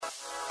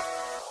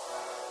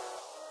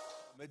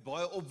Met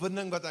baie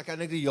opwinding wat ek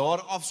eintlik die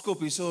jaar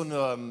afskop hierso in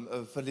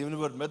vir Lewende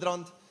Woord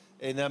Midrand.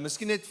 En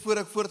miskien net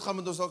voor ek voortgaan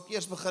met ons dalk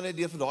eers begin het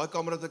deur vir daai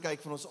kamera te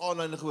kyk van ons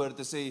aanlyn gehoor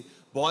te sê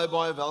baie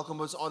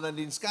welkom by ons aanlyn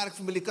diens.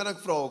 Kerkfamilie, kan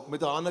ek vra ook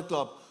met 'n hande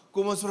klap.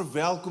 Kom ons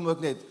verwelkom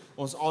ook net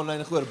ons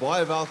aanlyn gehoor.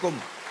 Baie welkom.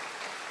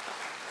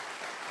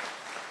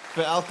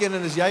 Vir elkeen,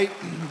 en as jy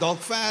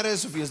dalk ver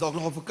is of jy is dalk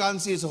nog op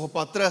vakansie is of op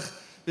pad terug,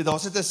 daar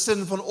sit 'n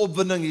sin van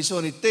opwinding hierso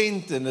in die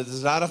tent, en dit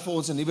is regtig vir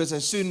ons 'n nuwe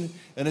seisoen,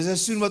 en 'n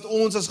seisoen wat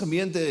ons as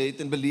gemeente het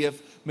en beleef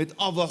met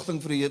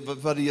afwagting vir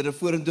wat die Here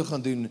vorentoe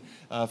gaan doen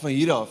van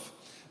hier af.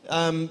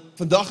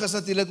 Vandag is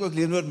natuurlik ook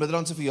Lewende Woord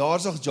Midrand se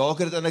verjaarsdag.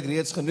 Jacques het eintlik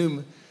reeds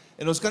genoem,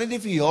 en ons kan nie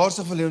die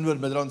verjaarsdag van Lewende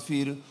Woord Midrand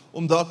vier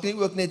om dalk nie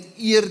ook net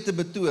eer te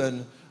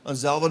betoon aan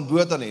Selwyn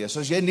Botha nie. So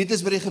as jy nie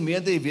is by die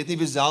gemeente, jy weet nie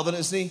wie Selwyn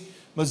is nie,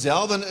 maar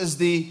Selwyn is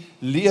die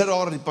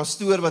leraar, die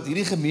pastoor wat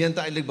hierdie gemeente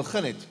eintlik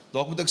begin het.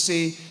 Dalk moet ek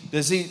sê,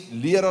 dis die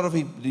leraar of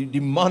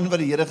die man wat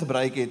die Here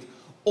gebruik het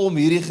om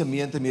hierdie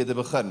gemeente mee te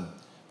begin.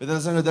 Weet jy,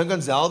 as ek nou dink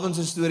aan Selwyn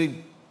se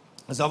storie,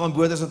 Selwyn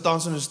Botha is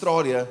tans in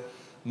Australië,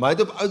 maar hy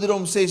het op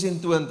ouderdom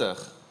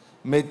 26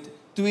 met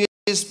 2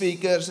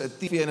 speakers, 'n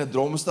TV en 'n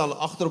dromstel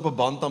agter op 'n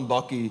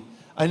bandambakkie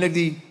eintlik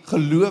die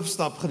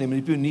geloofstap geneem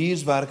en die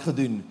pionierswerk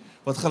gedoen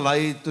wat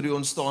gelei het tot die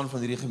ontstaan van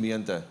hierdie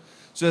gemeente.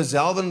 So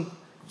Selwyn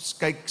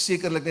kyk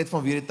sekerlik net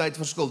van wie die tyd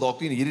verskil,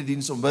 dalk nie in hierdie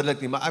diens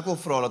onmiddellik nie, maar ek wil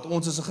vra dat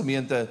ons as 'n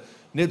gemeente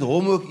net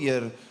hom ook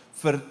eer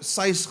vir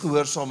sy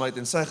gehoorsaamheid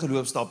en sy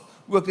geloofstap,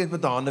 ook net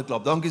met 'n hande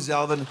klap. Dankie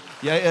Selwyn,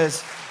 jy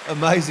is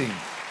amazing.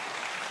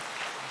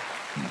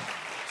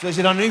 So as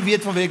jy dan nie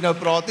weet van wie ek nou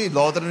praat nie,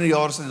 later in die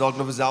jaar sal jy dalk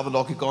nog vir Selwyn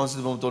dalk die kans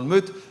hê om te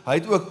ontmoet. Hy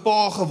het ook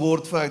pa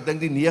geword vir ek dink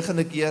die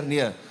 9de keer,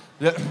 nee,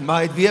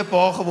 maar hy het weer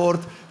pa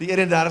geword die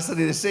 31ste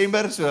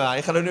Desember, so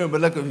hy gaan nou nie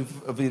onmiddellik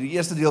op die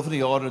eerste deel van die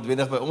jaar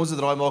noodwendig by ons 'n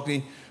draai maak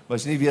nie, maar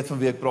as jy nie weet van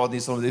wie ek praat nie,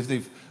 sal ons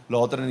definitief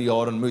later in die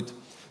jaar ontmoet.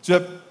 So,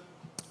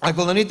 ek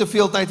wil nou nie te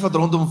veel tyd vat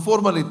rondom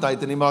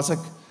formaliteite nie, maar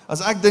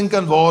as ek dink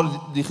aan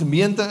waar die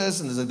gemeente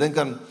is, en as ek dink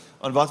aan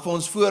wat vir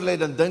ons voorlê,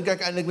 dan dink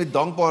ek eintlik met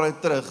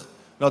dankbaarheid terug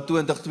na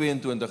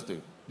 2022 toe.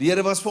 Die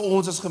Here was vir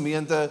ons as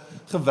gemeente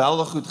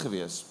geweldig goed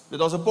gewees.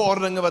 Daar's 'n paar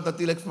dinge wat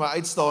natuurlik vir my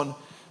uitstaan.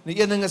 Die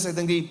een ding is, ek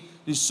dink die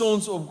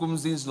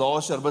sonsopkomsdiens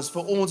laas jaar was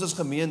vir ons as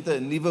gemeente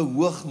 'n nuwe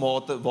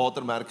hoogmate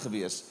watermerk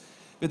gewees.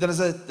 Weet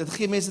jy, dit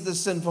gee mense 'n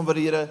sin van wat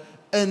die Here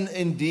in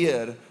en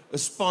deur 'n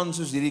span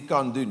soos hierdie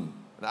kan doen.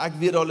 En ek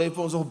weet daar lê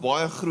vir ons nog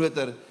baie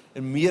groter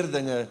en meer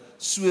dinge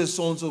so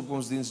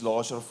sonsopkomsdiens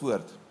laas jaar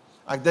voort.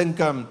 Ek dink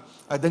aan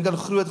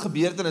groot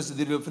gebeurtenisse in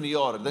die loop van die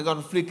jaar. Ek dink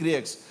aan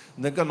fliekreeks,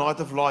 ek dink aan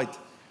Night of Light.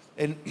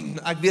 En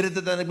ek weet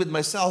dit het met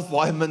myself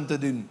baie min te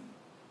doen.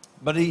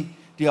 Maar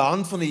die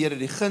hand van die Here,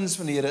 die guns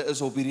van die Here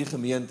is op hierdie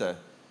gemeente.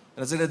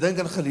 En as ek dink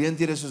aan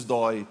geleenthede soos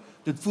daai,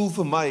 dit voel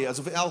vir my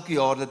asof elke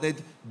jaar dit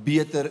net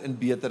beter en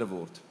beter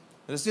word.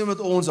 En dit is nie omdat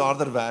ons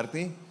harder werk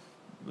nie.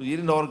 Hier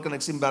en daar kan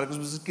ek sien werk ons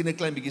miskien 'n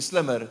klein bietjie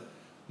slimmer,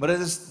 maar dit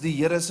is die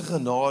Here se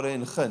genade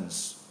en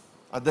guns.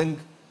 As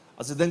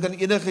ek dink aan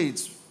enige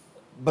iets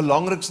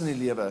belangriks in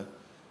die lewe,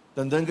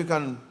 dan dink ek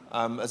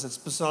aan is dit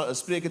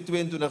Spreuke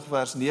 22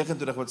 vers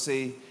 29 wat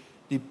sê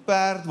die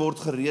perd word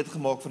gereed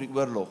gemaak vir die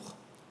oorlog,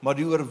 maar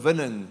die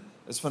oorwinning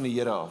is van die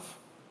Here af.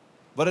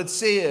 Wat dit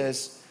sê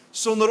is,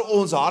 sonder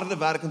ons harde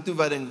werk en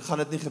toewyding gaan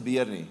dit nie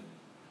gebeur nie.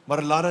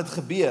 Maar laat dit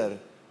gebeur,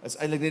 is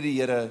eintlik net die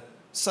Here,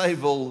 sy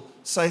wil,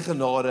 sy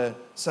genade,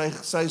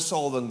 sy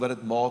salwing wat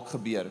dit maak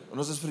gebeur. En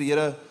ons is vir die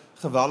Here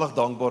geweldig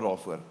dankbaar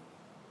daarvoor.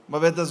 Maar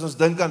weet, as ons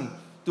dink aan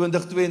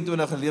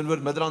 2022 en Lewende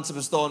Woord Midrand se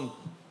bestaan,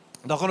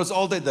 dan gaan ons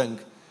altyd dink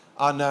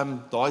aan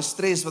daai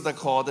stres wat ek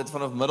gehad het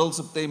vanaf middel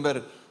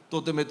September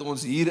tot en met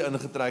ons hier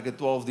ingetrek het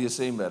 12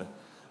 Desember.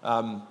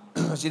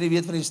 As jy nie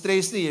weet van die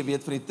stres nie, jy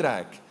weet van die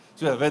trek.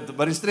 So, weet,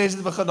 maar die stres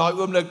het begin daai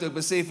oomblik toe ek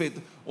besef het,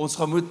 ons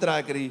gaan moet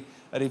trek uit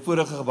die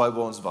vorige gebou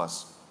waar ons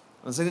was.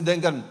 En as ek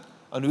dink aan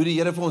hoe die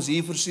Here vir ons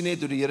hier voorsien het,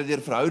 hoe die Here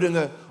deur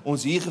verhoudinge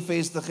ons hier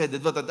gevestig het,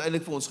 dit wat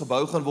uiteindelik vir ons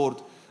gebou gaan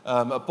word,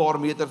 'n paar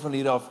meter van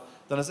hier af,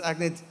 dan is ek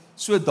net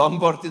so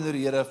dankbaar teenoor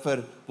die Here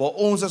vir waar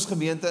ons as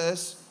gemeente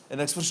is, en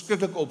ek is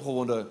verskriklik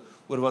opgewonde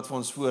oor wat vir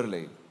ons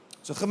voorlê.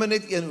 So gee my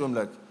net een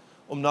oomblik,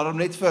 om daarom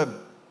net vir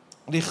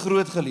die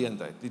groot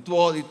geleentheid, die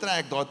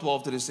trek daai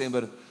 12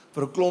 Desember,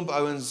 vir 'n klomp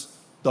ouens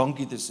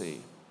dankie te sê.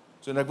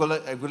 So en ek wil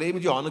hê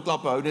met jou hande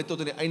klap hou net tot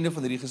aan die einde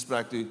van hierdie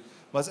gesprek toe,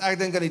 maar as ek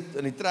dink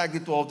aan die trek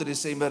die 12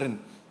 Desember, en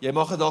jy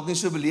mag dit dalk nie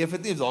so beleef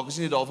het nie, dalk is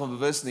jy nie daarvan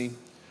bewus nie,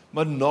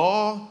 maar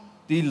na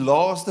die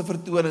laaste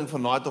vertoning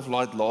van Night of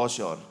Light laas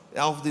jaar,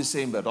 11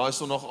 Desember, daai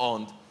Sondag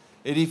aand,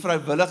 het die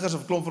vrywilligers,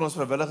 of klomp van ons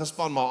vrywillige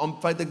span, maar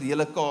feitlik die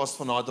hele cast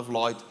van Night of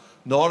Light,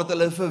 nadat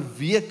hulle vir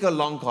weke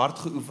lank hard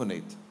geoefen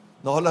het,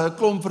 na hulle 'n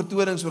klomp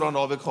vertonings oor daai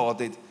naweek gehad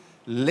het,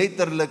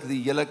 letterlik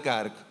die hele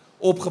kerk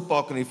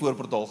opgepak en die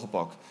voorportaal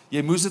gepak.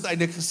 Jy moes dit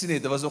eintlik gesien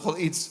het, dit was nogal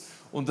iets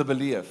om te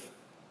beleef.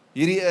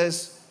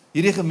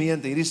 Hierdie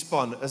gemeente, hierdie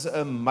span, is 'n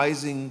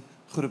amazing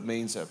groep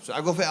mense. So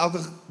ek wil vir elke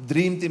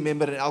Dream Team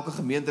member en elke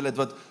gemeentelid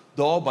wat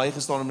daar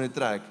bygestaan om in die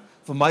trek,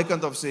 van my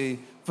kant af sê,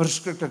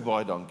 verskriklik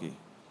baie dankie.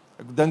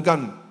 Ek dink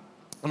aan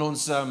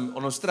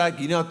ons trek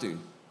hiernatoe,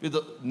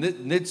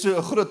 net so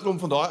 'n groot klomp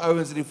van daai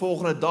ouens in die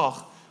volgende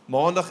dag,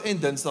 maandag en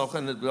dinsdag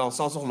en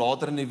selfs nog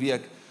later in die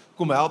week,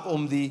 kom help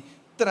om die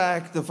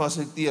trek te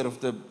fasiliteer of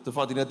te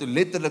vat, jy net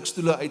letterlik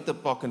stoele uit te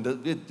pak en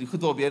dit weet, die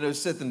goed waarop jy nou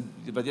sit en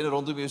wat jy nou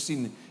rondom jou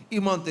sien,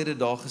 iemand het dit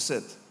daar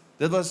gesit.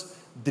 Dit was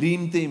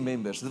Dream Team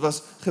members, dit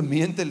was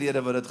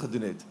gemeentelede wat dit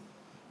gedoen het.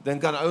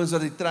 Dink aan ouens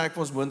wat die trek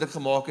vir ons moontlik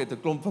gemaak het,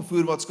 'n klomp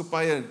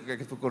vervoermaatskappye, kyk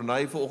het vir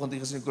Corneille vanoggend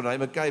hier gesien, Corneille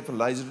McKay vir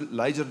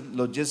Laser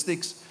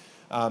Logistics.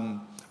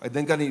 Ek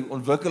dink aan die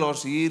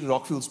ontwikkelaars hier,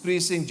 Rockfields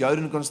Precinct,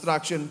 Jordan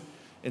Construction,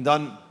 en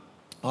dan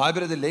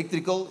Hybrid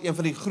Electrical, een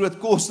van die groot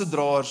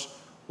kostedraers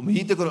om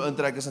hier te kon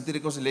intrek is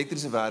natuurlik ons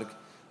elektriese werk,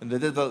 en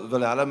dit het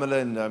Willem hulle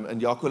en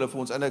Jaco hulle vir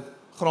ons eintlik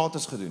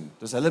gratis gedoen.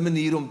 Dis hulle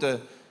manier om te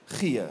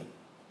gee.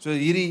 So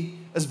hierdie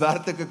is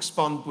werklik 'n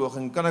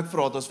spanpoging. Kan ek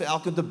vra dat ons vir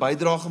elkeen te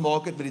bydra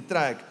gemaak het by die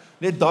trek,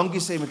 net dankie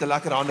sê met 'n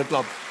lekker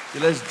handeklap.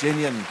 Julle is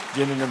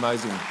genuine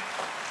amazing.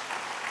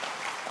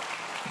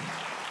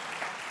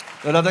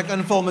 Nou dat ek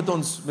inval met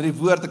die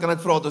woord, kan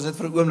ek vra dat ons net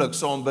vir 'n oomblik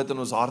saam bid en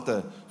ons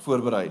harte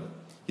voorberei.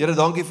 Here,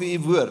 dankie vir u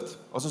woord.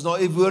 As ons na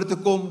u woord toe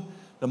kom,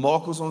 dan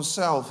maak ons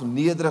onsself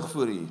nederig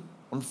voor u,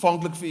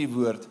 ontvanklik vir u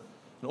woord.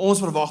 En ons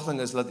verwagting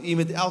is dat u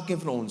met elkeen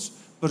van ons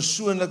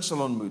persoonlik sal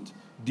ontmoet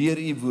deur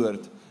u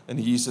woord in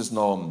Jesus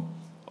naam.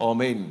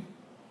 Amen.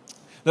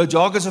 Nou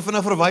Jacques is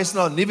vinnig verwys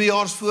na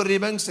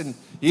nuwejaarsvoornemings en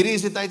hierdie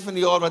is die tyd van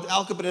die jaar wat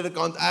elke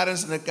predikant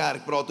ergens in 'n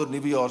kerk praat oor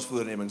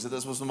nuwejaarsvoornemings. Dit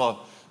is mos nou maar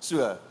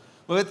so.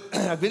 Maar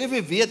ek weet nie of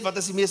jy weet wat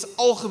is die mees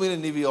algemene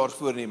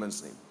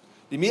nuwejaarsvoornemings nie.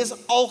 Die mees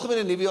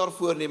algemene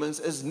nuwejaarsvoornemings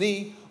is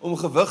nie om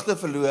gewig te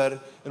verloor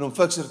en om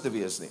fikser te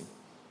wees nie.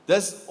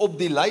 Dis op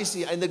die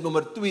lysie eintlik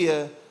nommer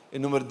 2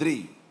 en nommer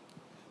 3.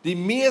 Die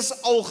mees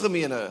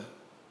algemene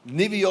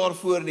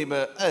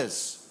nuwejaarvoorneme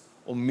is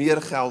om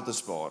meer geld te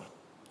spaar.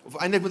 Of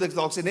eintlik moet ek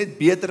dalk sê net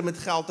beter met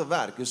geld te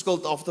werk, jou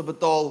skuld af te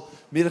betaal,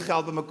 meer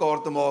geld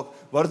bymekaar te maak,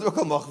 wat dit ook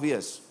al mag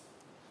wees.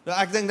 Nou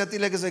ek dink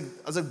natuurlik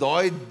as ek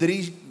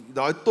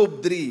daai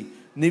top 3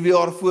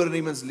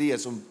 nuwejaarvoornemens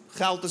lees om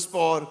geld te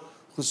spaar,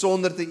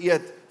 gesonder te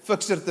eet,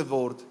 fikser te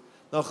word,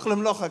 dan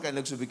glimlag ek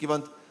eintlik so 'n bietjie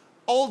want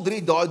al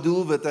 3 daai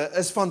doelwitte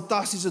is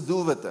fantastiese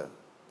doelwitte.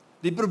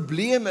 Die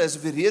probleem is,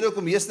 of die rede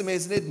hoekom meeste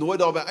mense net nooit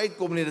daarby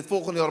uitkom en dit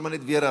volgende jaar maar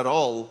net weer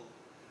herhaal,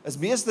 is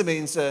meeste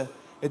mense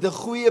het 'n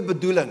goeie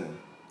bedoeling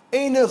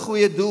en 'n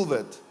goeie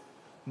doelwit,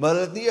 maar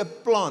hulle het nie 'n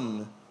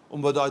plan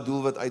om by daai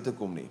doelwit uit te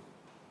kom nie.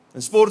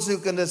 In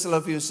sportsielkunde sal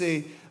hulle vir jou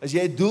sê, as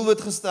jy 'n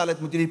doelwit gestel het,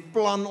 moet jy die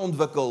plan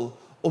ontwikkel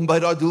om by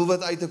daai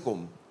doelwit uit te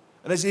kom.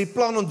 En as jy die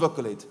plan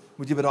ontwikkel het,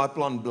 moet jy by daai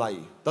plan bly.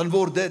 Dan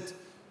word dit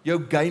jou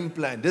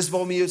gameplan. Dis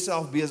waarmee jy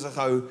jouself besig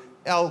hou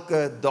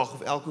elke dag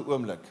of elke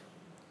oomblik.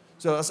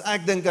 So as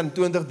ek dink aan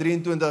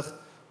 2023,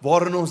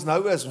 waarin ons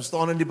nou is, ons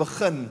staan in die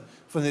begin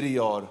van hierdie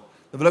jaar,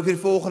 dan wil ek die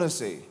volgende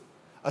sê.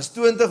 As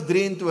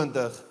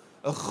 2023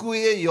 'n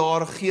goeie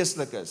jaar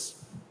geestelik is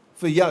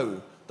vir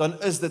jou,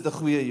 dan is dit 'n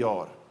goeie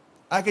jaar.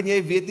 Ek en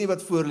jy weet nie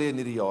wat voorlê in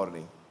hierdie jaar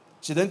nie.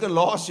 As jy dink aan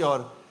laas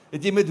jaar,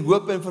 het jy met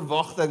hoop en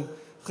verwagting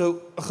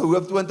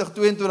gehoop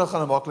 2022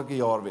 gaan 'n maklike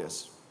jaar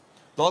wees.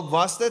 Dalk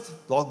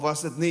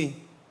was dit nie,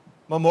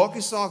 maar maak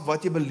nie saak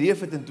wat jy beleef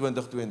het in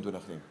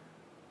 2022 nie.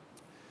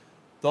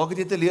 Dalk het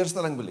jy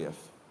teleurstelling beleef.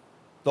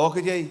 Dalk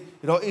het jy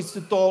daar iets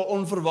totaal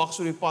onverwags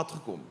oor die pad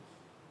gekom.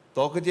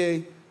 Dalk het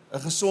jy 'n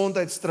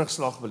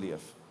gesondheidsterugslag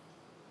beleef.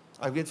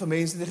 Ek weet van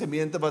mense in die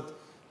gemeente wat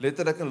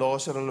letterlik in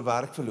laas jaar hulle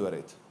werk verloor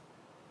het.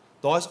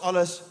 Daar is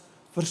alles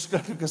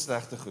verskriklike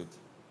slegte goed.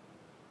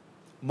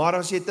 Maar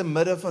as jy te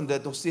midde van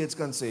dit nog steeds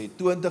kan sê,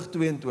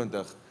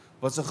 2022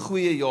 was 'n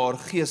goeie jaar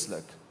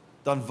geestelik,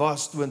 dan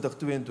was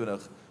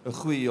 2022 'n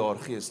goeie jaar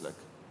geestelik.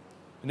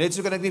 Net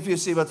so kan ek nie vir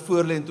jou sê wat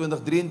voorlê in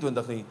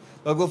 2023 nie,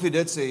 maar ek wil vir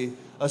dit sê,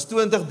 as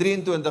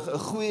 2023 'n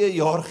goeie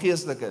jaar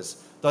geestelik is,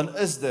 dan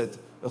is dit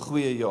 'n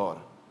goeie jaar.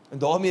 En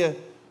daarmee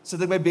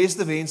sit ek my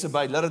beste wense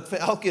by, laat dit vir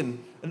elkeen,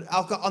 in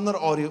elke ander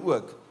area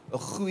ook, 'n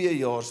goeie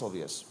jaar sal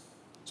wees.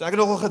 So ek het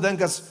nogal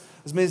gedink, as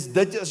mens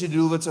dit as jy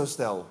doelwit sou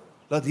stel,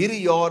 dat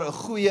hierdie jaar 'n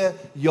goeie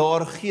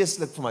jaar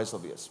geestelik vir my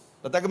sal wees.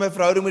 Dat ek in my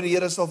verhouding met die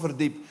Here sal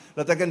verdiep,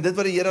 dat ek in dit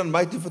wat die Here aan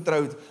my toe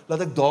vertrou het,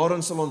 dat ek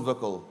daarin sal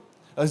ontwikkel.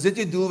 As dit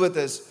jou doelwit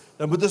is,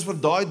 dan moet ons vir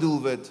daai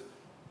doelwit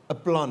 'n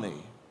plan hê,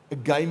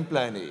 'n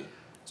gameplan hê.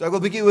 So ek wil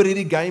 'n bietjie oor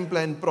hierdie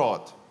gameplan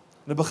praat.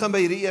 En ek begin by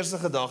hierdie eerste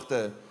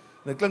gedagte,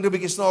 en dit klink 'n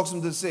bietjie snaaks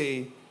om te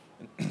sê,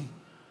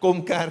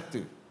 kom kerk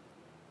toe.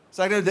 As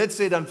ek nou dit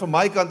sê, dan van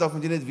my kant af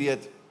moet jy net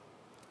weet,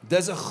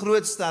 dis 'n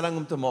groot stelling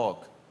om te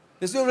maak.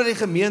 Dis nie omdat die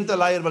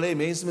gemeenteleier wil hê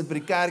mense moet by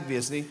die kerk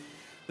wees nie.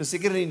 Dis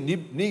seker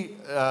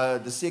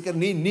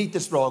nie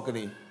ter sprake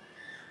nie.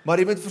 Maar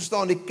jy moet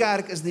verstaan, die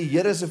kerk is die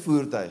Here se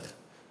voertuig.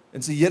 En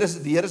die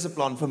Here se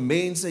plan vir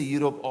mense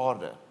hier op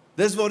aarde.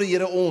 Dis waar die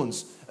Here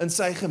ons in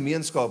sy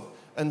gemeenskap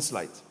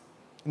insluit.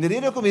 En die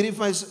rede hoekom hierdie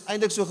vir my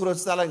eintlik so groot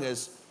stelling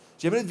is,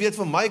 as jy moet weet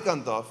van my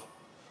kant af,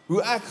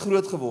 hoe ek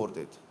groot geword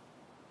het.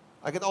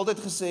 Ek het altyd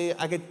gesê,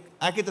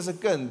 ek het as 'n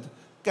kind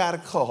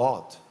kerk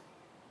gehaat.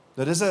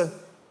 Nou dis 'n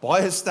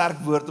baie sterk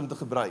woord om te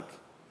gebruik.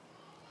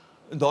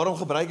 En daarom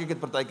gebruik ek dit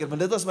partykeer, want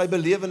dit was my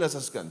belewenis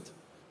as kind.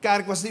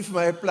 Kerk was nie vir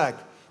my 'n plek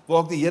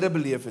waar ek die Here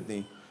beleef het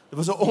nie. Dit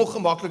was 'n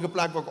ongemaklike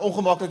plek waar ek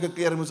ongemaklike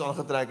klere moes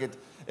aangetrek het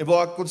en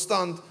waar ek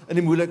konstant in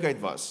die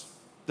moeilikheid was.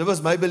 Dit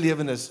was my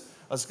belewenis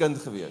as kind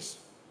gewees.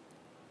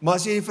 Maar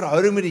as jy 'n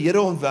verhouding met die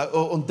Here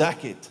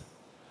ontdek het,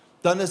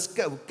 dan is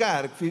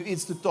kerk vir jou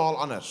iets totaal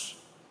anders.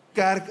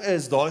 Kerk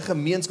is daai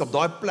gemeenskap,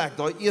 daai plek,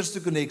 daai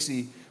eerste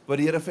koneksie wat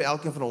die Here vir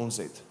elkeen van ons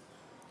het.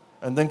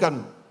 En dink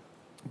aan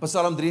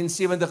Psalm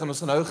 73 en ons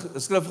gaan nou 'n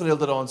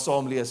skrifgedeelte daarin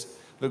saam lees.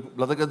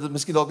 Laat ek dit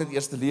miskien dalk net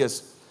eers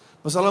lees.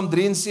 Psalm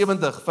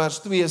 73 vers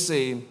 2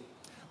 sê: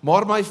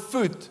 "Maar my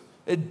voet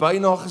het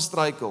byna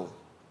gestruikel.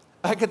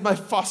 Ek het my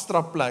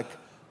vasdrapplek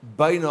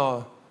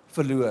byna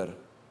verloor."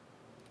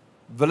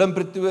 Willem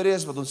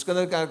Pretorius, wat ons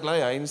kinderkerk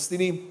lei, hy en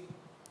Stinie,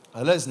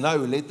 hulle is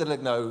nou,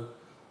 letterlik nou,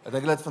 ek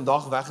dink hulle het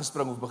vandag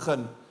weggespring of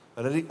begin,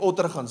 hulle het die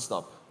otter gaan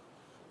stap.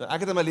 Nou, ek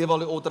het in my lewe al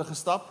die otter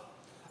gestap.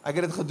 Ek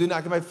het dit gedoen,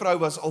 ek en my vrou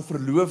was al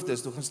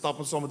verloofdes, toe gaan stap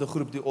ons saam met 'n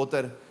groep die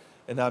otter.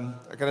 En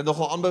ek kan dit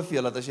nogal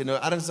aanbeveel, dat as jy nou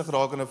ernstig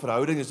raak in 'n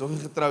verhouding, is nog nie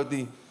getroud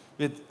nie,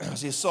 weet,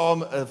 as jy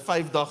saam 'n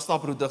 5-dag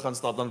staproete gaan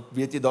stap, dan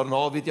weet jy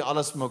daarna, weet jy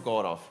alles van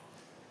mekaar af.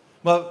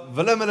 Maar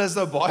Willem is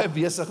nou baie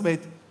besig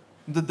met,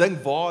 om te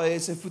dink waar hy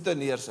sy voete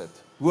neersit,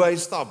 hoe hy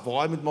stap,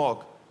 waar hy moet maak.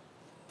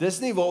 Dis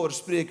nie waaroor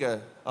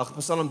Spreuke,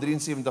 Psalm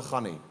 73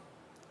 gaan nie.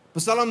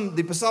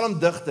 Die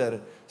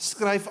psalmdigter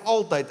skryf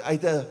altyd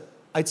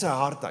uit sy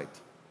hart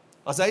uit.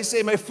 As hy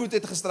sê, my voet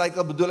het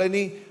gestruikel, bedoel hy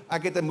nie,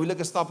 ek het 'n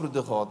moeilike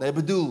staproete gehad. Hy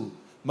bedoel,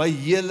 my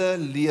hele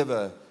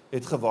lewe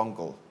het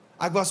gewankel.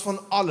 Ek was van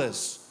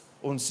alles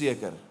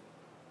onseker.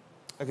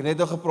 Ek het net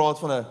nou gepraat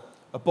van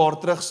 'n paar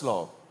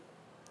terugslae.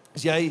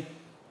 As jy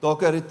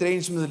dalk 'n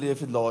retrenchment beleef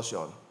het laas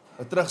jaar,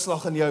 'n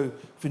terugslag in jou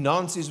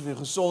finansies of jou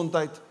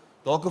gesondheid,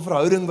 dalk 'n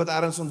verhouding wat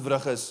ergens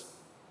ontwrig is,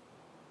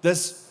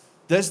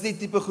 dis die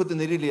tipe goed in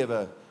hierdie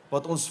lewe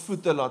wat ons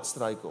voete laat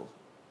struikel.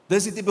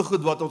 Dis die tipe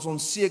goed wat ons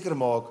onseker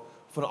maak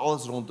van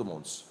alles rondom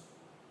ons.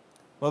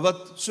 Maar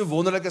wat so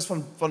wonderlik is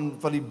van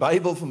die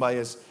Bybel vir my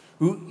is,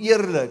 hoe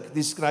eerlik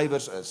die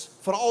skrywers is,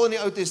 veral in die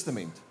Ou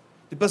Testament.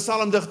 Die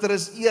psalmdigter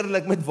is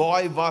eerlik met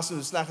waar hy was en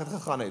hoe sleg het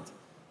gegaan het.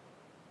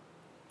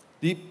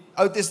 Die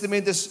Ou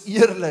Testament is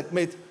eerlik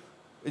met,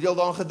 het jy al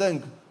daaraan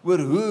gedink, oor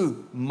hoe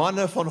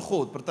manne van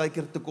God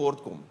partykeer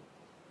tekort kom.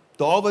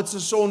 Dawid se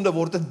sonde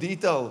word in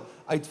detail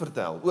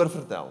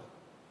oorvertel.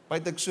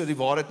 Weet ek so die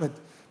waarheid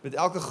met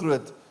elke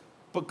groot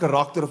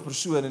karakter of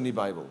persoon in die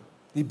Bybel.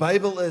 Die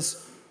Bybel is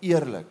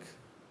eerlik.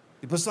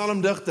 Die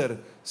psalmdigter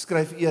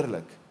skryf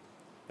eerlik.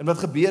 En wat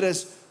gebeur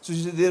is, soos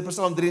jy deur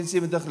Psalm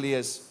 73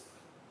 lees,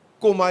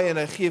 kom hy en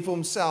hy gee vir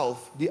homself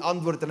die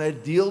antwoord en hy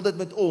deel dit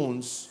met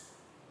ons,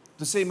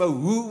 te sê, maar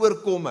hoe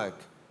oorkom ek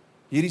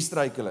hierdie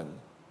struikeling?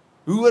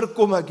 Hoe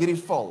oorkom ek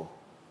hierdie val?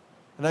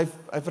 En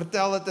hy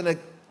vertel dit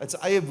uit sy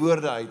eie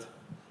woorde uit.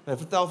 En hy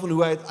vertel van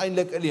hoe hy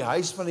uiteindelik in die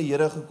huis van die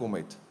Here gekom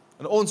het.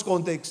 In ons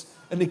konteks,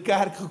 in die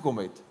kerk gekom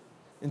het.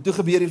 En toe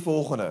gebeur die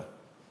volgende.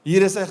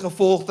 Hier is sy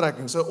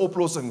gevolgtrekking, sy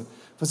oplossing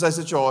vir sy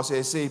situasie.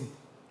 Hy sê,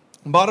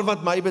 maar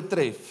wat my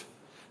betref,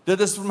 dit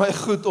is vir my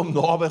goed om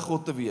naby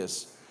God te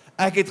wees.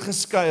 Ek het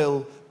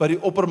geskuil by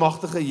die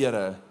oppermagtige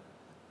Here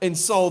en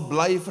sal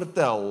bly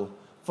vertel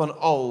van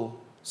al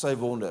sy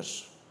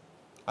wonders.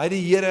 Hy het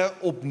die Here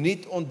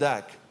opnuut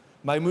ontdek,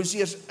 maar hy moes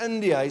eers in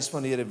die huis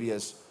van die Here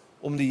wees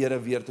om die Here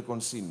weer te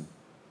kon sien.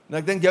 En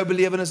ek dink jou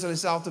belewenis sal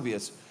dieselfde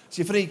wees. As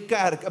jy vir die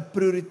kerk 'n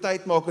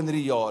prioriteit maak in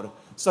hierdie jaar,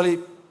 sal jy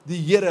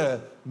die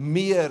Here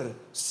meer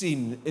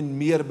sien en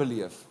meer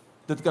beleef.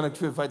 Dit kan ek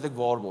vir feitelik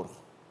waarborg.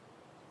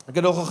 Ek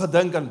het nogal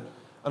gedink aan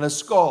 'n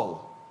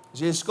skaal. As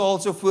jy 'n skaal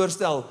sou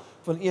voorstel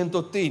van 1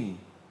 tot 10,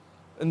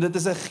 en dit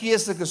is 'n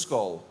geestelike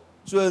skaal.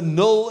 So 'n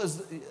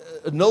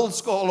 0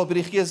 skaal op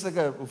hierdie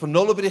geestelike, of 'n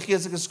 0 op hierdie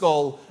geestelike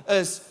skaal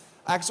is,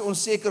 ek is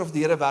onseker of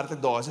die Here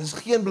werklik daar is. Dit is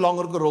geen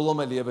belangrike rol in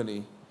my lewe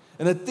nie.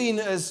 En 'n 10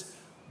 is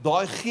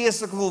daai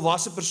geestelike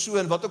volwasse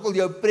persoon, wat ook al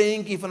jou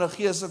prentjie van 'n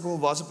geestelike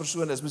volwasse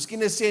persoon is.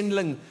 Miskien 'n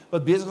sendeling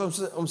wat besig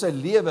is om sy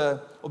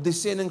lewe op die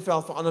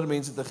sendingveld vir ander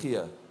mense te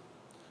gee.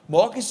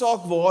 Maak nie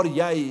saak waar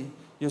jy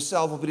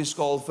jouself op hierdie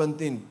skaal vind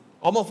nie.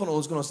 Almal van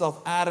ons kan onsself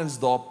ergens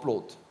daar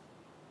plot.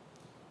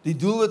 Die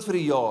doelwit vir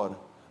die jaar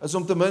is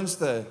om ten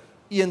minste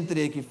 1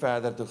 treukie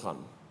verder te gaan.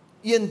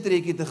 1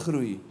 treukie te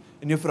groei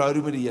in jou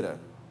verhouding met die Here.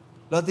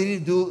 Laat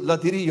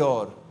hierdie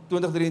jaar,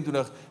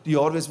 2023, die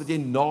jaar wees wat jy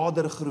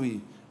nader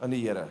groei aan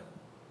die Here.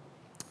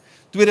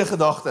 Tweede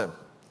gedagte.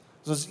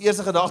 So ons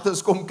eerste gedagte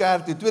is kom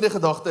kerk, die tweede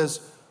gedagte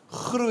is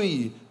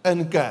groei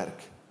in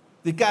kerk.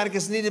 Die kerk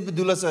is nie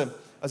bedoel as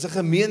 'n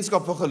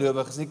gemeenskap van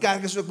gelowiges. Die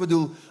kerk is ook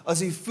bedoel as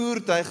die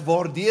voertuig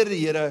waardeur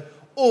die Here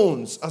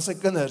ons as sy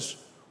kinders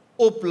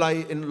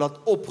oplei en laat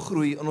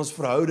opgroei in ons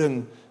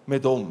verhouding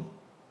met hom.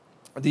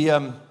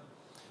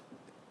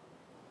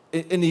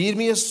 En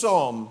hiermee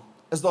saam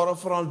is daar 'n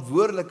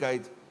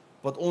verantwoordelikheid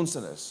wat ons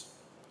in is.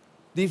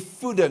 Die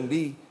voeding,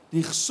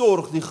 die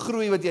sorg, die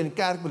groei wat jy in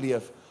kerk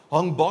beleef,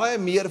 hang baie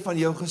meer van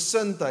jou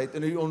gesindheid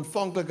en jou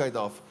ontvanklikheid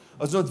af,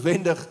 as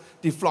noodwendig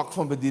die vlak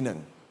van bediening.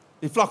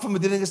 Die vlak van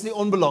bediening is nie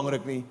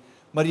onbelangrik nie,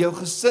 maar jou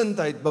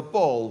gesindheid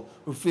bepaal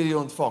hoeveel jy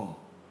ontvang.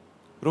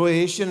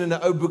 Roy Hession in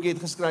 'n ou boek het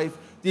geskryf,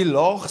 Die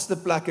laagste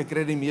plekke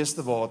kry die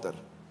meeste water.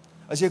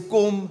 As jy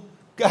kom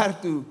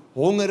kerk toe,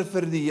 honger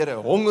vir die Here,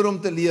 honger om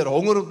te leer,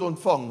 honger om te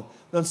ontvang,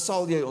 dan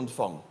sal jy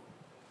ontvang.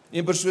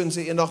 Een persoon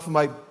sê eendag vir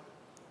my,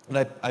 en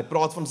hy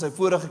praat van sy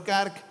vorige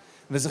kerk,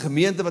 en dis 'n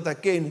gemeente wat hy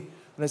ken,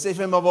 en hy sê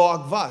vir my, maar waar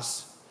ek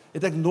was,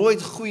 het ek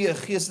nooit goeie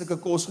geestelike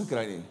kos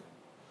gekry nie.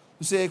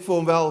 Toe sê ek vir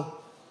hom, wel,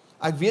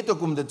 ek weet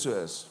ook om dit so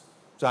is.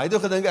 So hy het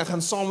ook gedink, ek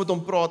gaan saam met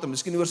hom praat, en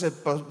miskien oor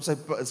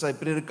sy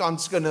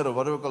predikantskinner, of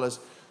wat ook al is.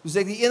 Toe sê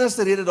ek, die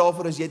enigste rede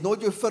daarvoor is, jy het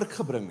nooit jou vurk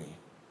gebring nie.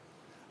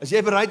 As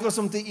jy bereid was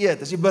om te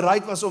eet, as jy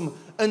bereid was om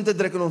in te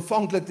druk en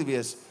ontvanklik te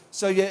wees,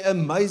 sou jy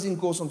amazing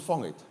kos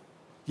ontvang het.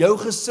 Jou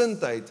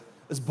gesindheid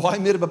is baie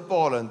meer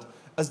bepalend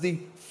as die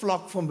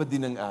vlak van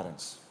bediening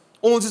ergens.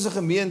 Ons is 'n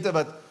gemeente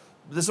wat,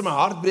 dit is in my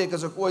hart breek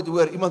as ek ooit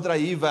hoor, iemand ry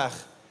hier weg,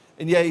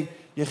 en jy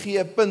gee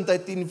 'n punt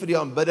uit 10 vir die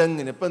aanbidding,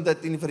 en 'n punt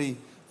uit 10 vir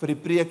die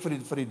preek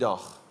vir die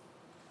dag.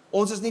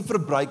 Ons is nie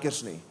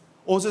verbruikers nie.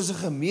 Ons is 'n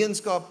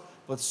gemeenskap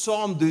wat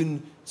saam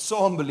doen,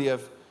 saam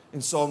beleef,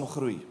 en saam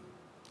groei.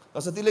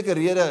 Daar's natuurlik 'n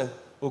rede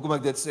hoekom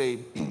ek dit sê,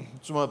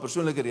 sommer 'n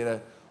persoonlike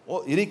rede.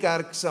 Hierdie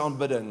kerk se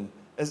aanbidding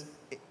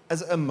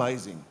is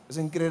amazing, is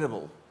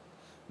incredible.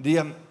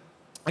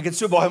 Ek het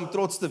so baie om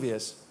trots te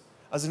wees,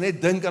 as ek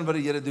net dink aan wat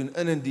die Here doen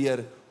in en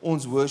deur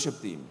ons worship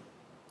team.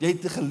 Jy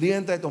het die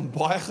geleentheid om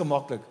baie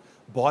gemaklik,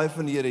 baie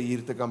van die Here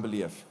hier te kan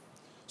beleef.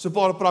 So 'n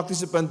paar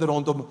praktiese punte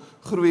rondom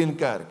groei in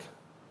kerk.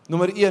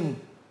 Nommer 1,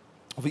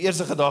 of die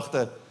eerste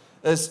gedagte,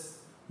 is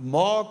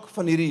maak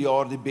van hierdie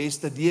jaar die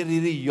beste deur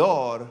hierdie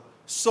jaar,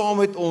 saam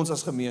met ons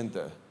as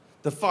gemeente,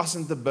 te vas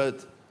en te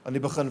bid aan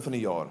die begin van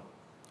die jaar.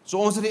 So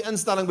ons het die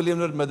instelling by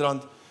Lewende Woord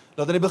Midrand,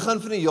 dat aan die begin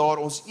van die jaar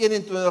ons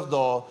 21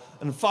 dae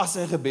in vas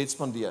en gebed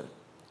spandeer.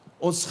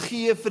 Ons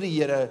gee vir die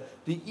Here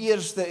die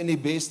eerste en die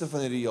beste van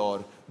hierdie jaar,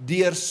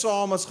 deur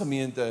saam as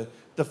gemeente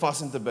te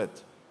vas en te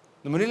bid.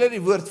 Nou moenie laat die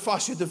woord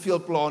vas jou te veel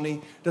pla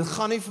nie, dit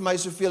gaan nie vir my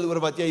soveel oor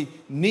wat jy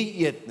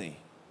nie eet nie.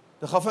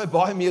 Dit gaan vir my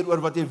baie meer oor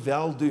wat jy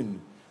wel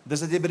doen. Dis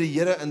dat jy by die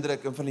Here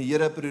indruk en van die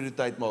Here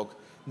prioriteit maak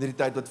in die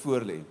tyd wat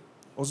voor lê.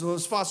 Ons wil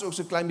ons vas ook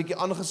so klein bietjie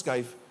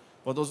aangeskuif,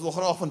 want ons wil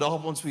graag vandag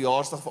op ons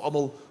verjaarsdag vir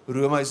almal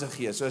roomhuise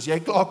gee. So as jy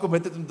klaar kom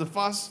met dit om te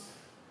vas,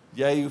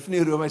 jy hoef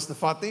nie roomhuis te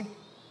vat nie.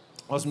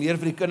 Ons meer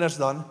vir die kinders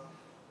dan.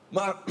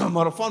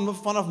 Maar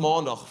vanaf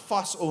maandag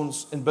vas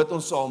ons en bid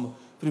ons saam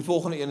vir die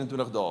volgende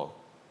 21 dae.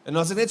 En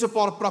as ek net so 'n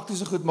paar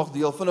praktiese goed mag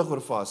deel vinnig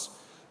oor vas.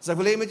 So ek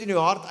wil hê met in jou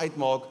hart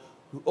uitmaak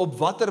op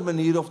watter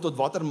manier of tot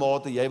watter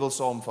mate jy wil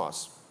saam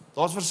vas.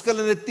 Daar's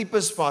verskillende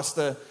tipes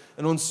vaste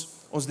en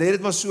ons lê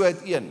dit maar so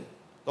uiteen.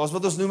 Daar's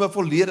wat ons noem 'n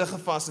volledige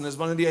vas en dis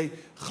wanneer jy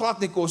glad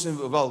nie kos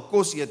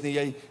eet nie,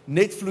 jy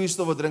net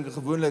vloeistowwe drink en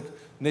gewoonlik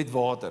net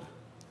water.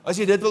 As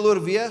jy dit wil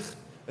oorweeg,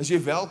 is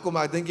jy welkom,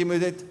 maar ek dink jy moet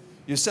dit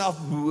jouself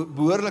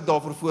behoorlik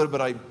daarvoor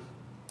voorberei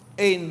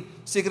en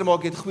seker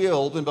maak jy het goeie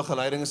hulp en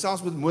begeleiding en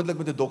selfs moontlik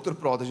met 'n dokter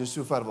praat as jy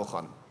so ver wil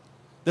gaan.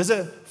 Dis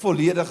 'n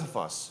volledige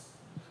vas.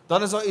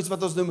 Dan is daar iets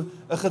wat ons noem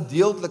 'n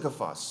gedeeltelike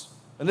vas.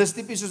 En dit is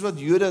tipies soos wat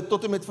Jode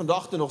tot en met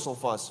vandag toe nog sal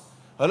vas.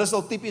 Hulle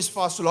sal tipies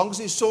vas, solank as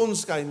die son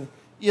skyn,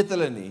 eet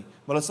hulle nie,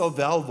 maar hulle sal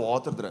wel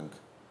water drink.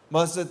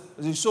 Maar as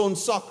die son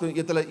sak, dan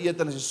eet hulle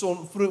ete, en as die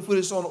son, voor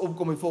die son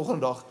opkom die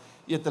volgende dag,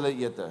 eet hulle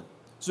ete.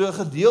 So 'n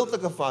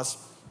gedeeltelike vas,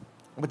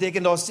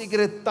 beteken daar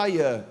sekere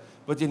tye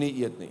wat jy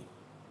nie eet nie.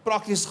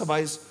 Prakties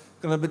gewys,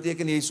 kan dit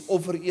beteken jy is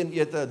offer een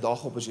ete 'n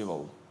dag op as jy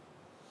wil.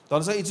 Dan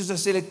is daar iets soos 'n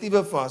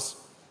selektiewe vas,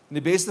 en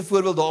die beste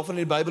voorbeeld daarvan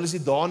in die Bybel is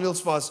die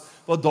Danielsvas,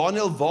 waar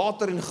Daniel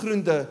water en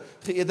groente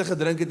geëet en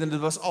gedrink het, en dit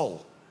was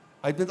al.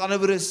 Hy het met ander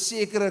woorde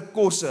sekere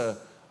kosse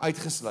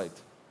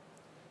uitgesluit.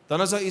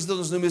 Dan is daar iets wat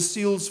ons noem 'n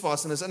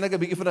sielsvas, en dit is eintlik 'n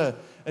bietjie van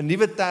 'n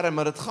nuwe term,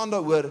 maar dit gaan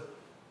daaroor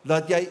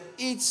dat jy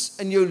iets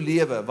in jou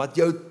lewe wat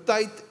jou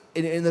tyd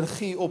en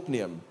energie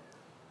opneem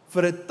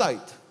vir 'n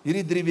tyd,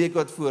 hierdie 3 weke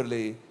wat voor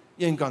lê,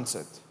 een kan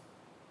sit.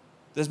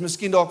 Dis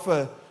miskien dalk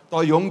vir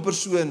daai jong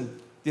persoon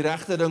die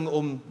regte ding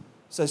om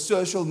sy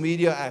social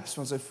media apps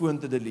van sy foon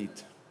te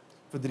delete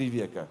vir 3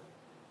 weke.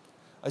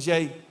 As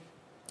jy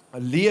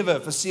 'n lewe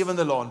vir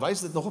 7de laan,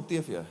 wys dit nog op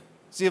TV.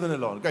 7de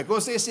laan. Kyk, kom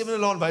ons sê 7de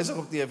laan wysig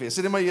op TV.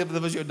 Sê net maar hier,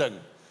 dit was jou ding.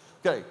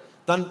 Kyk,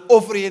 dan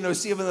offer jy nou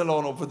 7de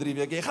laan op vir 3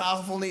 weke. Jy gaan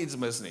in geval nie iets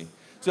mis nie.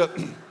 So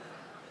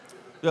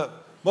ja,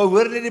 maar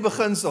hoor net die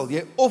beginsel.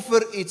 Jy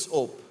offer iets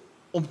op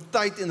om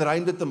tyd en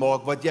ruimte te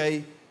maak wat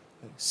jy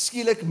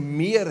skielik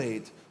meer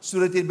het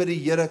sodat jy by die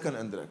Here kan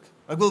indruk.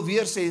 Ek wil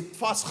weer sê,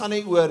 vas gaan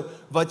nie oor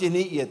wat jy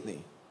nie eet nie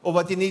of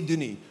wat jy nie doen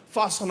nie.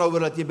 Vas gaan oor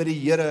dat jy by die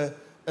Here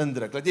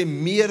indruk, dat jy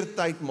meer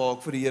tyd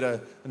maak vir die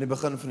Here in die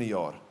begin van die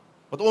jaar.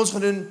 Wat ons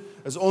gaan doen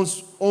is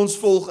ons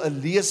volg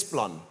 'n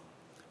leesplan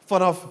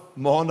vanaf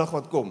maandag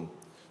wat kom.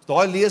 So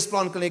daai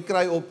leesplan kan jy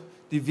kry op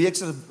die week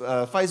se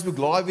Facebook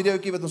live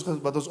videoetjie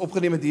wat ons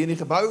opgeneem het hier in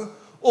die gebou,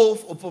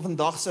 of op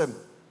vandag se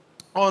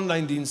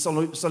online diens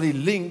sal die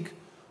link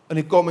in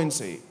die comments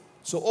hê.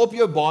 So op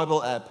jou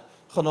Bible app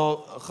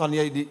gaan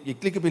jy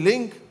klik op die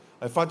link,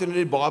 hy vat jou na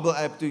die Bible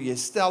app toe, jy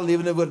stel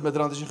Lewende Woord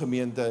Midrand as jou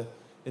gemeente,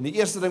 en die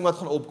eerste ding wat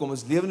gaan opkom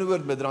is Lewende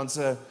Woord Midrand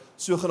se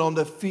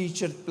sogenaamde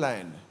featured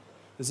plan.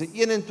 Dis 'n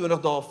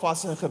 21 dae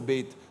vas en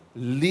gebed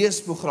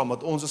leesprogram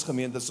wat ons as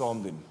gemeente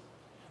saam doen.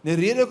 Die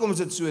rede hoekom ons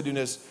dit so doen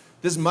is,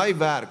 dis my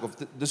werk, of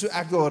dis hoe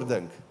ek daaroor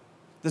dink.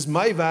 Dis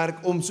my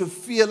werk om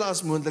soveel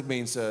as moontlik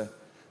mense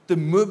te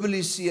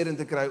mobiliseer en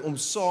te kry om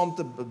saam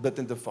te bid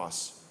en te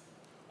vas.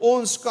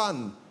 Ons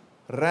kan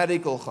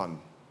radical gaan.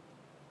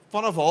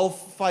 Vanaf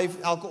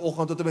 4:30 elke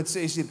oggend tot en met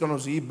 6:00 kan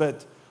ons hier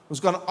bid. Ons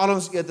kan al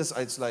ons etes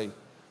uitsluit.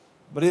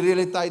 Maar die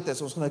realiteit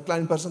is, ons gaan 'n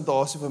klein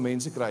persentasie van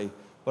mense kry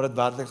wat dit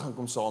werklik gaan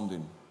kom saam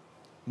doen.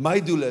 My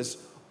doel is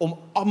om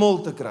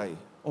almal te kry,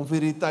 om vir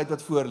die tyd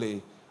wat voor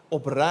lê,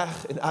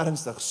 opreg en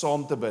ernstig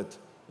saam te bid,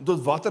 en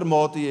tot watter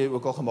mate jy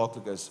ook al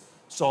gemaklik is,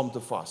 saam te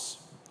vas.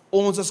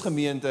 Ons as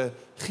gemeente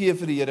gee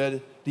vir die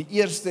Here die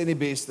eerste en die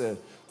beste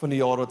van die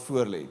jaar wat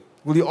voor lê.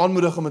 Ek wil jou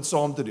aanmoedig om dit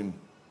saam te doen.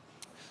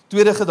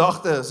 Tweede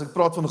gedagte, as ek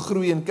praat van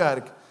groei in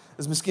kerk,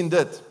 is miskien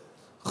dit,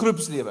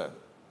 groepslewe.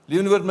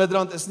 Lewende Woord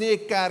Midrand is nie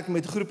 'n kerk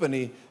met groepe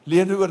nie,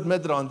 Lewende Woord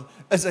Midrand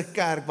is 'n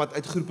kerk wat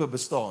uit groepe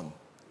bestaan.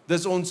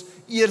 Dis ons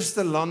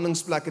eerste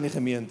landingsplek in die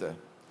gemeente.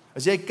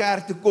 As jy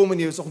kerk toe kom en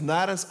jy is nog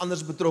nêrens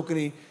anders betrokke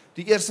nie,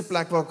 die eerste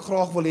plek waar ek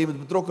graag wil hê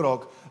met betrokke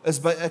raak, is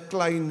by 'n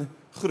klein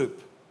groep.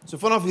 So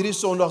vanaf hierdie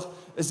Sondag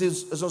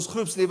is ons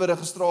groepslewe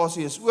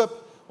registrasie is oop.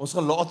 Ons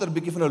gaan later 'n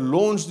bietjie van 'n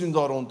launch doen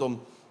daar rondom.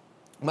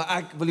 Maar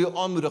ek wil jou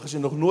aanmoedig, as jy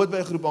nog nooit by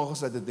 'n groep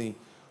aangesluit het nie,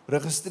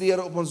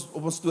 registreer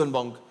op ons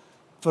toonbank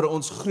vir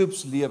ons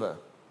groepslewe.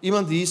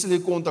 Iemand hier sal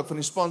jou kontak, van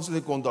die span sal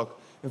jou kontak,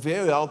 en vir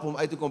jou help om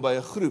uit te kom by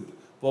 'n groep,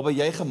 waarby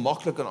jy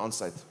gemaklik kan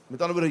aansluit.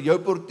 Met ander woorde, jou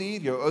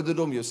portuïer, jou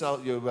ouderdom,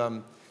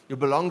 jou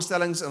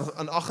belangstellings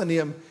in ag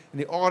geneem, in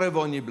die area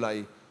waarin jy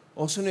bly.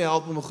 Ons gaan jou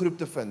help om 'n groep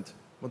te vind,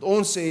 want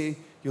ons sê,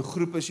 jou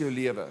groep is jou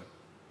lewe.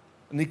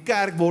 In die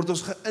kerk word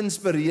ons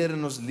geïnspireer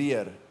en ons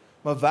leer,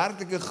 maar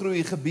werklike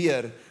groei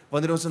gebeur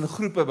wanneer ons in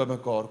groepe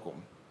bymekaar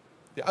kom.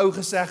 Die ou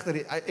gesegde,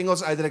 die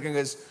Engelse uitdrukking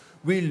is,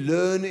 we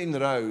learn in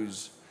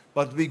rows,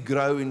 but we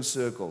grow in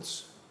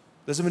circles.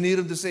 Dis 'n manier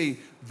om te sê,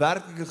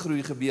 werklike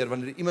groei gebeur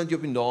wanneer iemand jou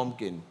op die naam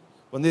ken,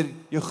 wanneer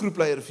jou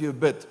groepleier vir jou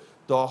bid,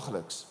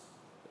 daagliks.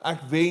 Ek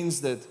wens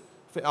dit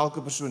vir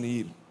elke persoon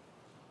hier.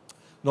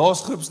 Na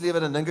ons groepslewe,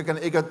 dan dink ek aan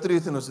Echo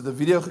Truth, en ons het 'n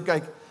video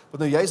gekyk, wat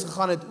nou juist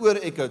gegaan het oor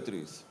Echo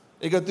Truth.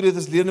 Echo Truth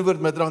is Lewende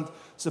Woord Midrand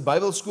se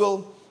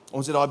Bybelskool.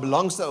 Ons het daai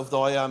belangste, of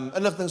daai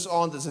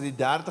inligtingsaand, is dit die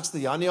 30ste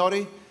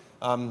Januarie.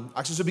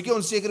 Ek is so 'n bietjie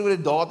onseker oor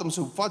die datum,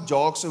 so vat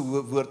Jacques se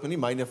woord, maar nie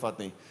myne vat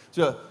nie.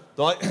 So,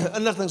 daai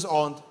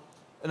inligtingsaand,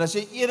 en as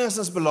jy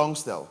enigstens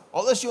belangstel,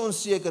 al is jy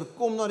onseker,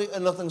 kom na die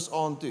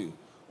inligtingsaand toe.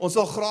 Ons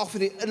sal graag vir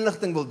die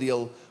inligting wil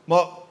deel,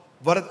 maar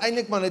wat dit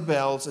eintlik maar net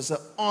behels, is 'n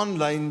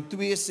aanlyn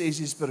 2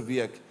 sessies per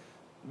week.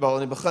 Wel,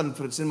 in die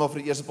begin, sien maar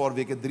vir die eerste paar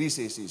weke 3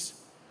 sessies.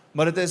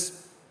 Maar dit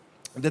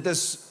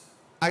is,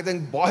 ek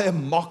dink, baie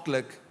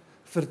maklik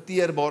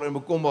verteerbaar en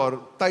bekombaar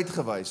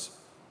tydgewys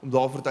om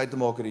daarvoor tyd te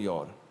maak in die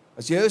jaar.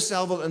 As jy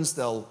jouself wil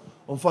instel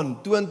om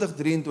van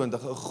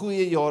 2023 'n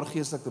goeie jaar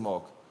geestelik te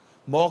maak,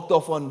 maak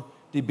daarvan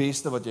die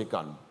beste wat jy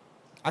kan.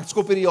 Ek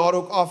skop hierdie jaar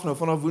ook af nou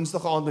vanaf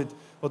Woensdag aand met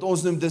wat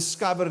ons noem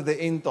Discover the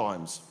End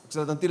Times. Ek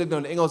sal dit natuurlik nou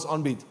in Engels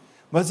aanbied,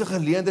 maar dit is 'n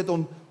geleentheid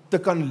om te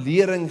kan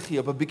lering gee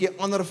op 'n bietjie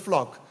ander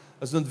vlak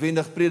as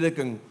noodwendig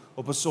prediking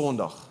op 'n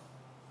Sondag.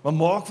 Maar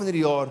maak van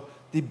hierdie jaar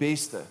die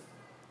beste.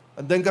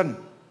 En dink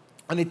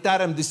aan die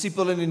term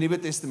disipel in die Nuwe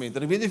Testament.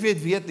 En ek weet nie of jy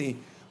dit weet nie,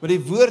 maar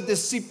die woord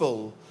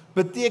disipel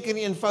beteken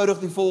eenvoudig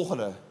die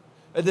volgende.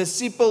 'n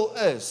Disipel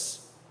is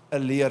 'n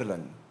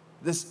leerling.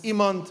 Dis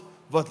iemand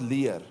wat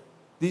leer.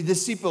 Die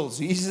disipels,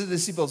 Jesus'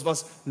 disipels,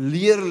 was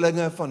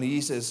leerlinge van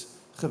Jesus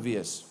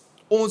gewees.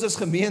 Ons as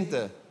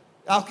gemeente,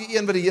 elke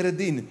een wat die Here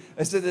dien,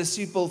 is 'n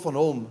disipel van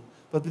hom.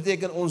 Wat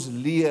beteken ons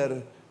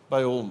leer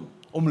by hom.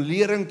 Om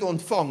lering te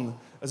ontvang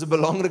is 'n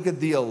belangrike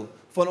deel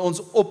van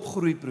ons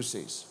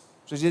opgroeiproses.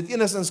 So as jy dit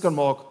enigstens kan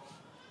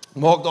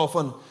maak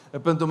daarvan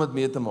 'n punt om dit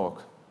mee te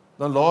maak.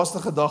 Dan laaste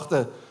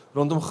gedagte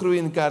rondom groei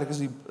in kerk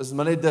is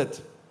maar net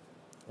dit.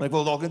 En ek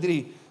wil dalk net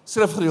hierdie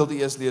skrifgedeelte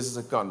eers lees as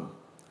ek kan.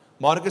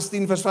 Markus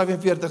 10 vers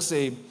 45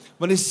 sê,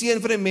 want die seun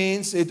van die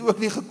mens het ook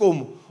nie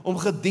gekom om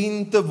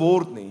gedien te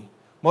word nie,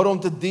 maar om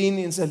te dien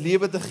en sy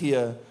lewe te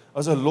gee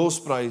as 'n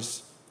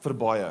losprys vir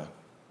baie.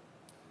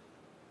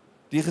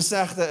 Die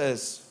gesegde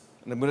is,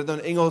 en ek moet dit nou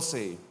in Engels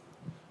sê,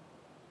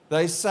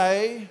 they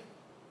say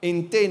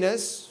in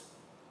tennis,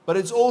 but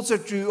it's also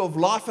true of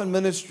life and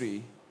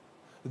ministry,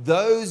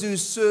 those who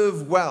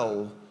serve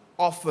well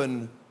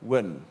often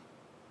win.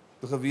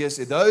 Gewees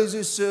het, those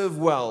who serve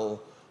well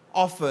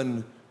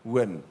often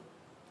win.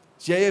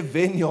 As jy 'n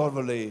wenjaar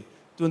wil hê,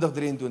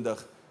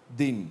 2023,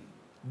 dien.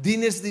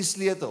 Dien is die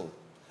sleutel.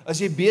 As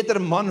jy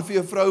beter man vir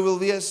jou vrou wil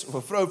wees, of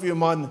 'n vrou vir jou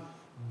man,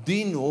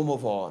 dien hom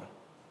of haar.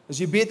 As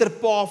jy beter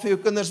pa vir jou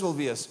kinders wil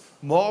wees,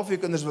 ma vir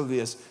jou kinders wil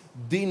wees,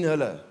 dien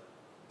hulle.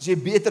 As jy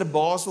beter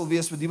baas wil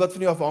wees vir die wat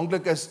van jou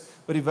afhanklik is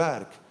by die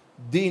werk,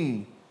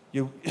 dien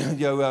jou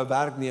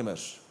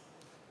werknemers.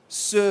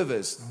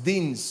 Service,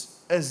 diens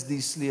is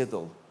die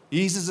sleutel.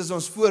 Jesus is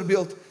ons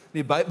voorbeeld,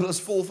 die Bybel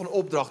is vol van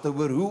opdragte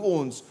oor hoe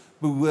ons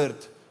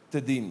behoort te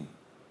dien.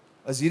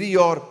 As hierdie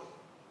jaar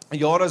 'n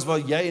jaar is waar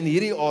jy in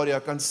hierdie area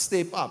kan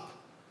step up,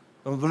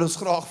 dan wil ons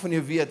graag van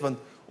jou weet, want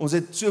ons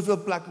het soveel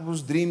plek op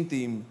ons dream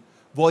team,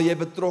 waar jy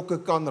betrokke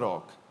kan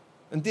raak.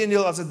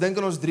 Inteendeel, as ek dink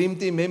aan ons dream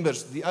team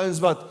members, die ouens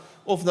wat,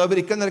 of nou by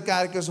die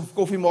kinderkerk is, of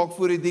koffie maak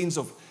voor die diens,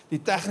 of die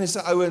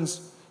tegniese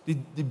ouens,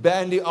 die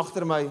band die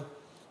agter my,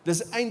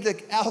 dis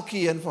eintlik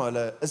elkeen van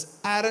hulle, is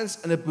ergens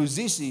in 'n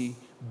posisie,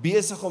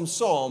 besig om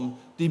saam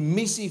die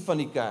missie van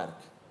die kerk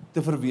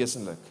te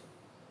verwesenlik.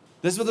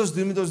 Dis wat ons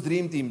doen met ons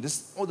dream team.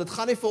 Dit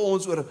gaan nie vir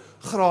ons oor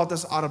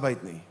gratis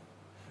arbeid nie.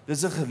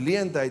 Dis 'n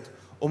geleentheid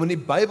om in die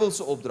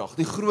Bybelse opdrag,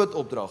 die groot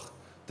opdrag,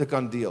 te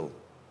kan deel.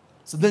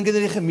 So dink in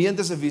die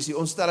gemeente se visie,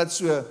 ons stel dit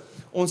so,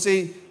 ons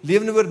sê,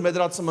 Lewende Woord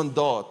Midrand se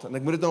mandaat, en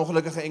ek moet dit nou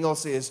ongelukkig in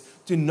Engels sê, is,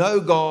 to know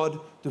God,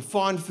 to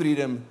find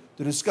freedom,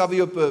 to discover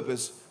your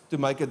purpose, to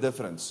make a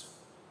difference.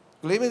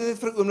 Ek wil hê met dit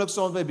vir 'n oomblik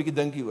saam met my 'n bietjie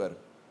dink hieroor.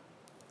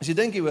 As jy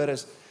dink hieroor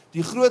is,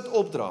 die groot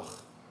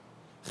opdrag,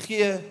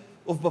 gee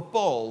of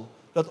bepaal,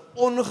 dat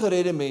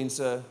ongeredde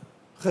mense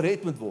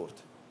gered moet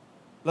word.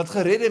 Dat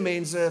geredde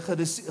mense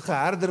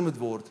geherder moet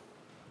word.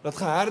 Dat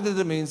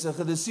geherderde mense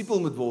gedisipel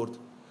moet word.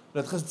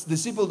 Dat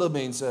gedisipelde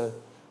mense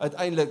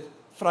uiteindelik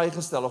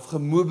vrygestel of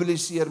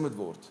gemobiliseer moet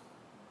word.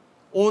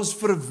 Ons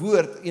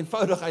verwoord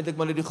eenvoudig eintlik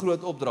maar net die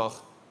groot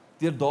opdrag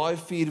deur daai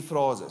 4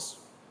 frases.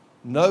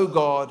 Know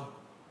God,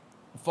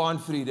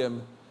 find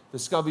freedom,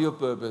 discover your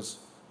purpose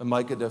and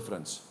make a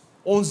difference.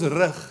 Ons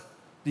rig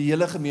die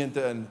hele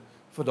gemeente in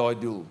vir daai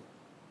doel.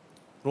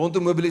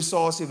 Rondom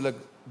mobilisasie wil ek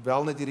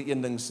wel net hierdie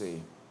een ding sê.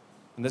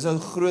 En dis 'n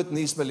groot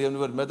nuus by Lewende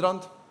Woord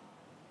Midrand.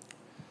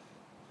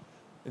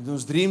 En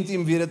ons dream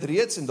team weet dit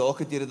reeds en dalk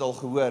het jy dit al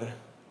gehoor.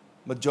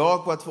 Met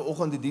Jacques wat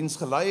vanoggend die diens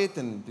gelei het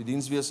en die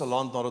diens weer se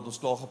land nadat ons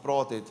klaar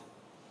gepraat het,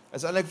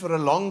 is eintlik vir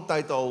 'n lang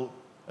tyd al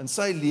in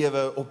sy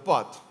lewe op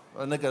pad.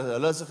 En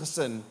hulle is 'n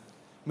gesin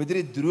met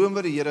hierdie droom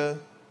wat die Here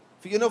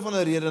vir een of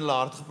ander rede in hulle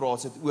hart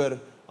gepraat het oor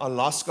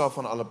Alaska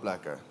van alle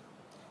plekke.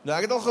 Nou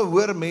ek het al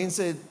gehoor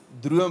mense het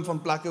droom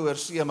van plekke oor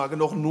see, maar ek het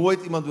nog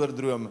nooit iemand hoor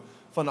droom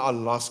van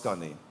Alaska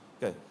nie.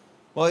 Okay.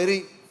 Maar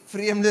hierdie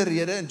vreemde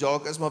rede, en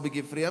Jacques is maar 'n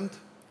bietjie vreemd.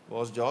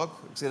 Waar is Jacques?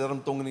 Ek sê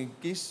daarom tong in die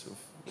kies of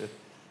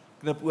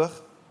knip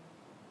oog.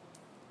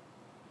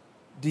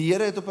 Die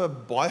Here het op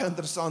 'n baie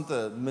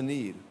interessante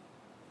manier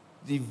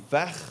die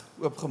weg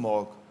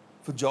oopgemaak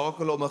vir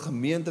Jacques om 'n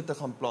gemeente te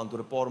gaan plant oor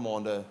 'n paar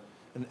maande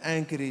in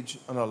Anchorage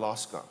in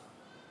Alaska.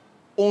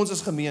 Ons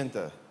as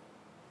gemeente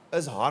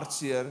is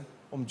hartseer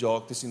om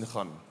Jacques te sien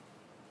gaan.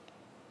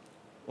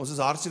 Ons is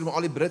hartseer om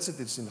al die Britse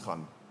te sien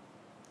gaan.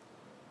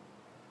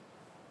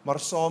 Maar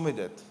saam met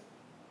dit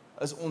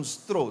is ons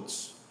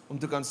trots om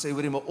te kan sê,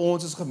 hoorie, maar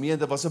ons as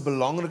gemeente was 'n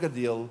belangrike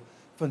deel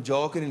van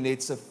Jacques en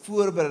Net se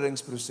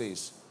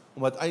voorbereidingsproses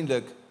om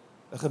uiteindelik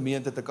 'n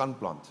gemeente te kan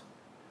plant.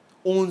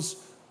 Ons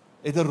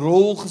het 'n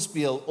rol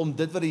gespeel om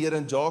dit wat die Here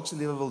in Jacques se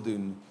lewe wil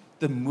doen,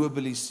 te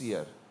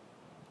mobiliseer.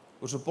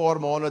 Oor so 'n paar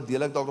maande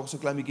deel ek dalk nog so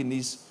 'n klein bietjie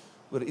nuus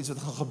oor iets wat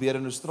gaan gebeur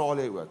in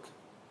Australië ook.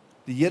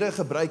 Die Here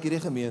gebruik hierdie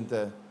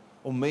gemeente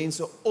om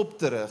mense op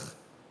te rig,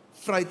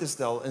 vry te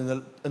stel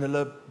en in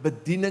hulle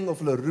bediening of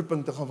hulle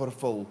roeping te gaan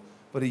vervul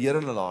wat die Here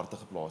in hulle harte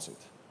geplaas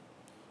het.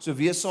 So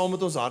wees saam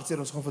met ons hartseer,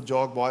 ons gaan vir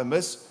Jacques baie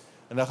mis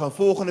en hy gaan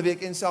volgende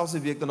week en selfs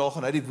 'n week daarna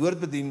gaan hy die woord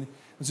bedien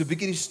en so 'n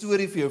bietjie die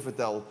storie vir jou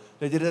vertel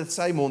dat jy dit uit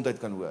sy mond uit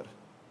kan hoor.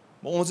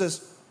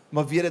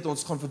 Maar weet dit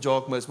ons gaan vir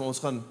Jacques mis, maar ons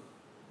gaan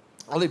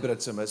al die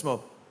Britse mis, maar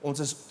ons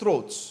is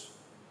trots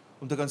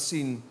om te kan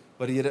sien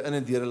wat die Here in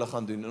en deur hulle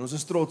gaan doen. En ons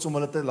is trots om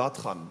hulle te laat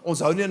gaan. Ons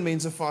hou nie aan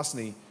mense vas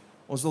nie.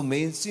 Ons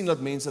wil sien dat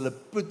mense hulle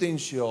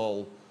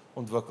potensiaal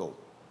ontwikkel.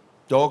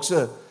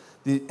 Jacques,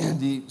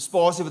 die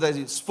spasie wat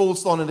hy vol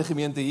staan in die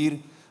gemeente hier,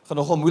 gaan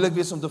nogal moeilik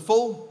wees om te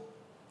vul.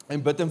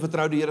 En bid en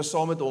vertrou die Here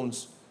saam met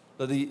ons,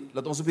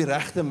 dat ons op die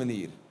regte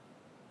manier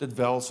dit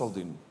wel sal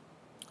doen.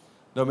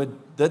 Nou met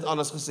dit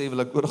alles gesê, wil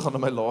ek oorgaan na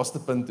my laaste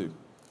punt toe.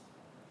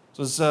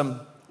 Soos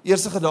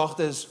eerste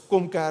gedagte is,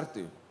 kom kerk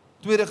toe.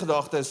 Tweede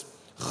gedagte is,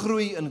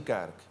 groei in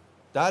kerk.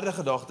 Derde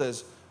gedagte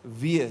is,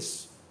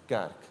 wees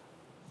kerk.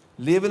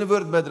 Lewende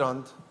Woord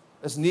Midrand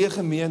is nie 'n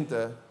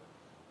gemeente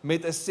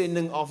met 'n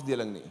sending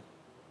afdeling nie.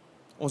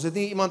 Ons het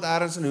nie iemand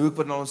ergens in 'n hoek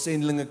wat na ons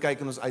sendlinge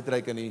kyk en ons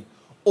uitreik nie.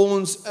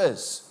 Ons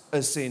is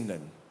 'n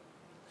sending.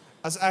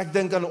 As ek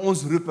dink aan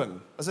ons roeping,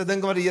 as ek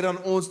dink aan wat die Here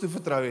aan ons toe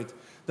vertrou het,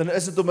 dan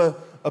is dit om 'n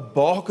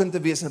baken te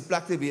wees, 'n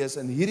plek te wees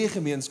in hierdie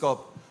gemeenskap,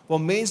 waar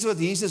mense wat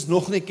Jesus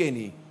nog nie ken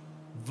nie,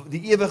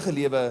 die ewige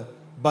lewe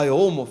by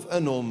hom of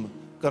in hom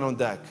kan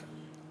ontdek.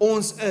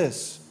 Ons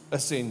is 'n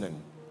sending.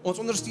 Ons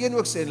ondersteun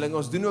ook sending,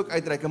 ons doen ook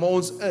uitreike, maar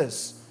ons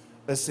is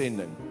 'n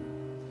sending.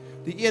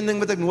 Die een ding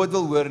wat ek nooit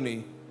wil hoor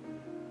nie,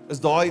 is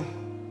daai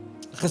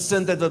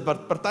gesindheid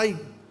wat party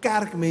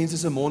kerkmense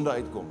se monde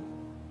uitkom.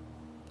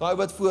 Daai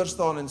wat voor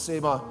staan en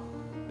sê, maar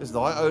is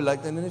daai ou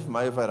lyk nou nie vir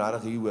my of hy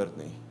regtig hier hoort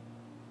nie.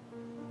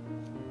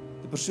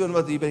 Die persoon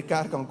wat hier by die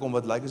kerk aankom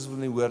wat lyk asof hy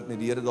nie hoort nie,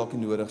 die Here dalk die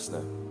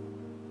nodigste.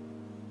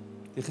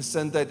 Die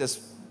gesindheid is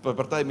vir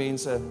party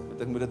mense,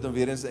 ek moet dit nou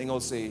weer eens in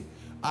Engels sê,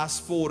 as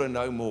for and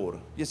no more.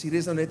 Yes, hier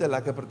is nou net 'n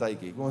lekker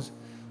partytjie. Kom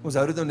ons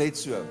hou dit nou net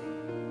so.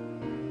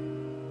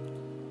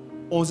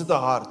 Ons het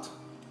 'n hart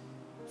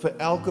vir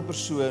elke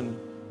persoon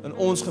in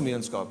ons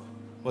gemeenskap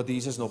wat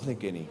Jesus nog nie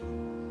ken nie.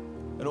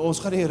 En ons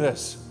gaan nie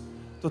rus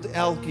tot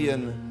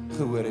elkeen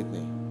gehoor het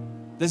nie.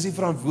 Dis die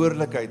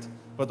verantwoordelikheid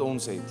wat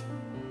ons het.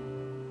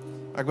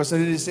 Ek was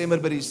in Desember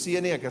by die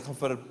see nie, ek gaan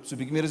vir so 'n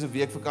bietjie meer as 'n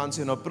week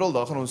vakansie in April,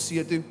 daar gaan ons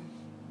see toe.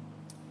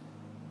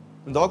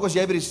 En daar was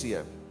jy by die see.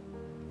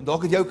 En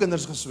daar het jou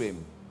kinders geswem.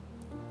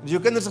 En as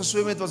jou kinders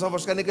geswem het, was daar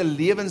waarskynlik 'n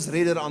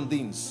lewensredder aan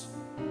diens.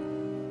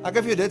 Ek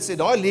kan vir jou dit sê,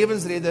 daai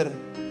lewensredder,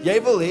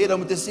 jy wil hê, dan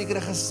moet 'n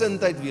sekere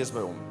gesindheid wees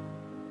by hom.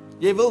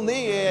 Jy wil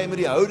nie hê, hy moet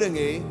die houding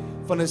hê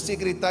van 'n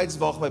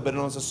sekuriteitswag by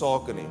binne ons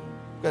sake nie.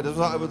 Okay, dit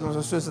was daai ou wat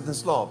ons so sit en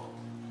slaap.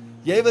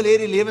 Jy wil hê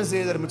die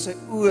lewensredder moet sy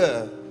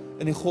oë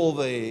in die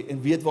golwe hê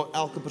en weet waar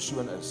elke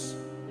persoon is.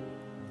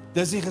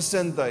 Dis die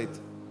gesindheid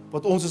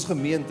wat ons as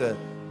gemeente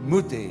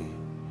moet hê,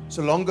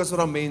 solank as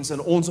daar mense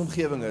in ons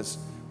omgewing is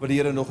wat die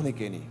Here nog nie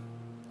ken nie.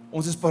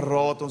 Ons is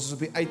paraat, ons is op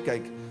die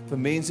uitkyk vir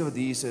mense wat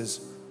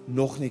Jesus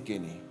nog nie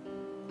ken nie.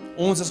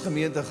 Ons as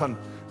gemeente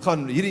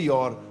gaan hierdie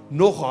jaar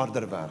nog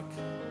harder werk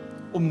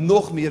om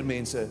nog meer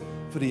mense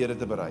vir die Here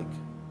te bereik.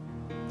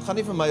 Het gaan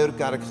nie vir my oor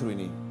kerk groei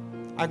nie.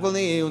 Ek wil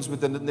nie hê ons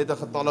moet net 'n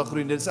getalle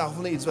groei. Dit is in elk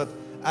geval nie iets wat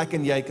ek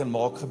en jy kan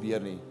maak gebeur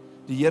nie.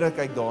 Die Here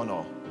kyk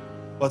daarna.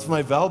 Wat vir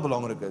my wel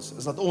belangrik is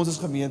dat ons as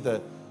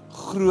gemeente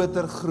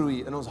groter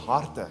groei in ons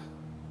harte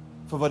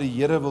vir wat die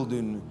Here wil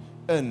doen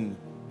in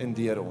en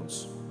deur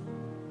ons.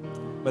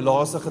 My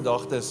laaste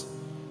gedagte is,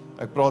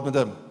 ek praat met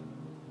 'n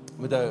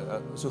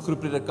so 'n groep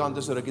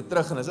predikante so rukkie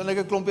terug en is eintlik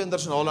 'n klompie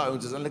internasionale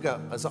ouens, is eintlik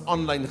 'n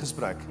aanlyn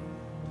gesprek.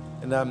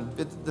 En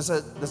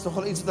dis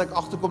nogal iets wat ek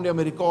agterkom die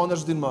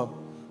Amerikaners doen, maar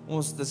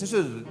dis nie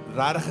so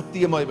regtig 'n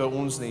tema hier by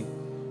ons nie.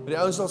 Maar die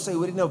ouens sal sê,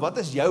 hoorie nou, wat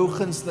is jou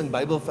gunsteling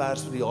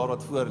Bybelvers vir die jaar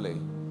wat voor lê?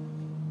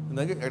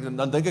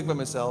 Dan dink ek by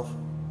myself,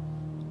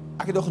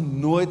 ek het nog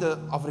nooit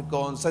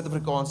 'n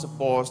Suid-Afrikaanse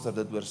pastor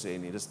dit oor sê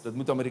nie. Dit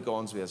moet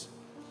Amerikaans wees.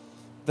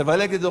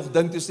 Terwyl ek dit nog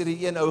dink, toe sê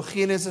die een ou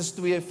Genesis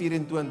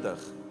 2:24.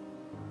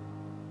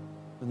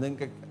 Dan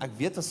dink ek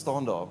weet wat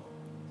staan daar.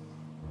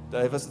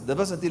 Dit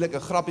was natuurlik 'n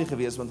grappie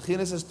geweest, want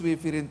Genesis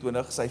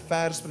 2:24, sy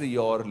vers vir die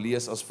jaar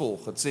lees as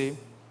volg. Het sê,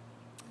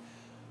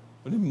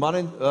 die man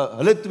en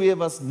hulle twee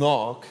was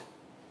naak,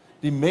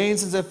 die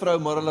mens en sy vrou,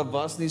 maar hulle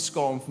was nie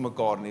skaam vir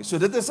mekaar nie. So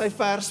dit is sy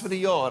vers vir die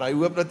jaar. Hy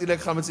hoop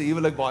natuurlik gaan met sy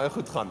huwelik baie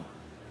goed gaan.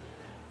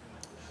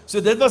 So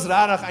dit was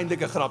regtig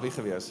eintlik 'n grappie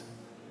geweest.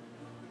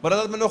 Maar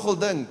dat het my nogal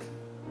dink,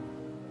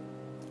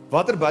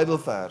 watter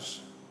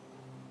Bybelvers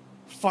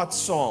vat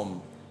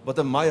saam wat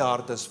in my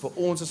hart is vir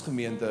ons as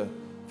gemeente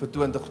vir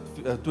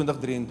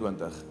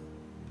 2023.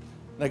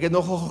 En ek het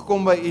nogal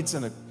gekom by iets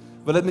en ek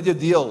wil dit met jou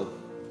deel.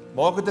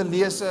 Maak dit 'n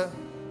lese,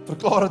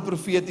 verklaar dit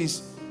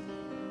profeties,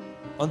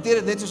 hanteer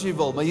dit net soos jy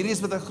wil, maar hierdie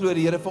is wat ek glo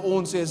die Here vir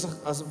ons sê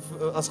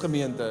as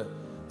gemeente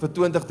vir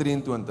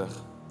 2023.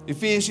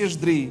 Efesiërs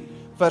 3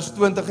 vers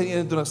 20 en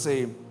 21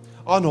 sê,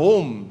 aan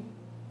hom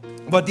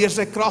wat deur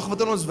sy krag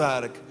wat in ons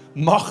werk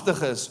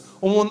magtig is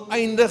om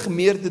oneindig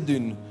meer te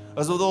doen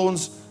as wat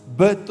ons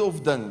bid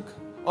of dink.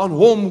 Aan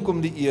hom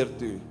kom die eer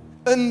toe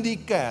in die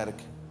kerk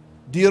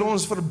deur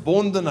ons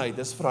verbondenheid,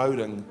 dis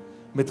verhouding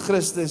met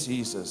Christus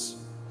Jesus,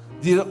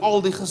 deur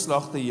al die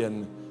geslagte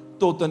heen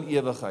tot in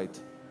ewigheid.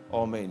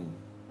 Amen.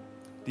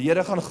 Die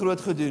Here gaan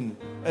groot gedoen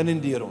in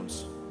en deur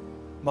ons,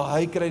 maar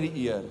hy kry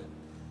die eer.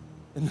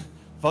 En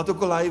wat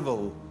ook al hy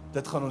wil,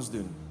 dit gaan ons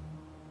doen.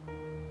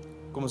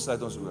 Kom ons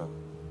sluit ons oë.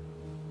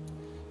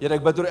 Here,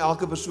 ek bid oor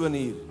elke persoon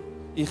hier,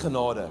 u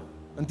genade.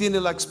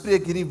 Inteendeel, ek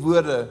spreek hierdie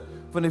woorde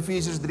van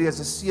Efesiërs 3 as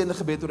 'n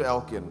seëngebed oor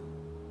elkeen.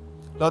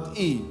 Laat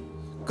u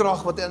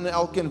krag wat in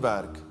elkeen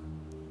werk,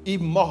 u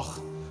mag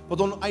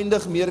wat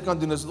oneindig meer kan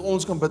doen as wat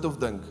ons kan bid of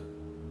dink.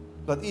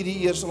 Laat u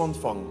die eer sal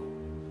ontvang.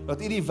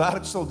 Laat u die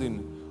werk sal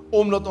doen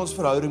omdat ons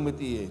verhouding met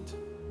u het.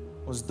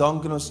 Ons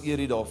dank en ons eer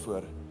u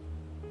daarvoor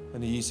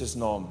in Jesus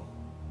naam.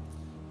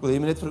 Ek wil jy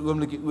net vir 'n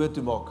oomblik die oë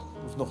toemaak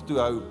of nog toe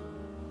hou.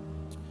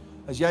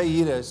 As jy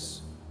hier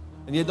is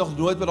en jy het nog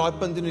nooit by daai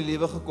punt in die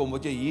lewe gekom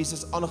wat jy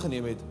Jesus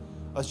aangeneem het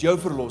as jou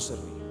verlosser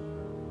nie,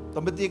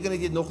 dan beteken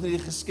dit jy nog nie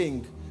die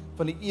geskenk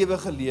van die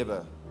ewige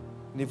lewe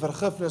en die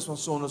vergifnis van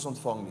sondes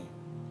ontvang nie.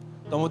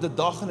 Dan moet 'n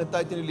dag en 'n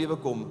tyd in die lewe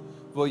kom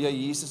waar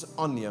jy Jesus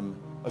aanneem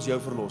as jou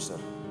verlosser.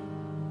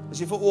 As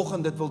jy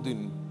vanoggend dit wil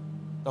doen,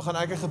 dan gaan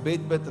ek 'n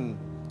gebed bid en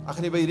ek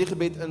gaan nie by hierdie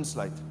gebed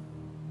insluit.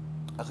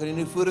 Ek gaan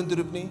nie vorentoe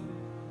roep nie,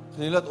 ek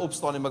gaan nie laat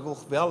opstaan nie, maar ek wil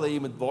wel hê jy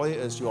moet waar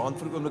jy is, jou hand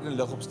vir 'n oomblik in die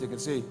lug opsteek en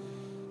sê,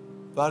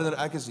 Werner,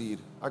 ek is hier,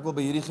 ek wil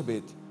by hierdie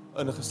gebed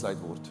ingesluit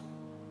word.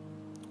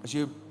 As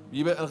jy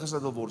hierby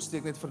ingesluit wil word,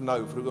 steek net vir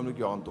nou, vir 'n oomblik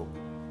jou hand op.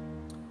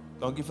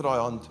 Dankie vir daai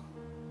hand.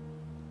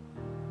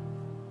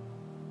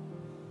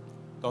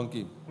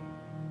 Dankie.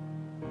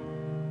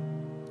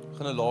 Ek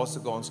gaan 'n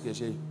laaste kans gee as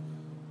jy,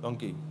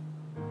 dankie.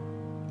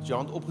 As jy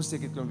hand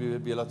opgesteek het, kan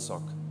jy weer laat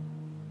sak.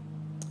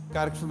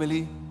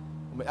 Kerkfamilie,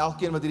 om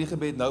elkeen wat hierdie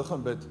gebed nou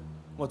gaan bid,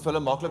 om dit vir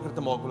hulle makliker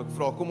te maak, wil ek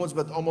vra, kom ons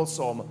bid almal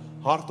saam,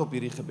 hardop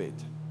hierdie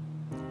gebed.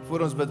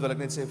 Voor ons bid wil ek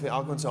net sê vir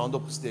elkeen wat sy hand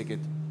opgesteek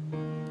het.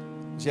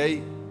 As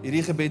jy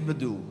hierdie gebed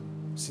bedoel,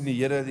 sien die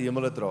Here die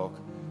hemel het raak,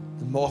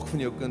 dit maak van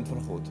jou kind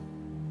van God.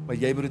 Maar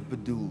jy moet dit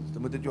bedoel,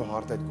 dit moet uit jou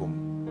hart uitkom.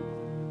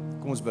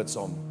 Kom ons bid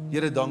saam.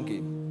 Here,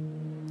 dankie.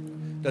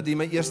 dat U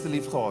my eerste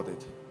lief gehad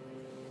het.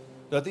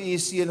 Dat U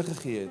seun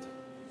gegee het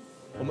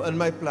om in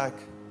my plek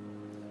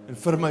en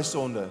vir my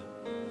sonde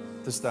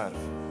te sterf.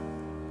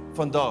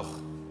 Vandag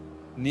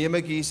neem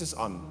ek Jesus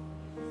aan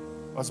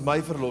as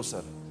my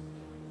verlosser,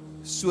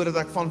 sodat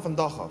ek van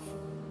vandag af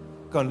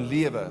kan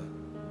lewe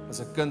as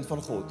 'n kind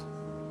van God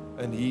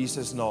in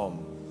Jesus naam.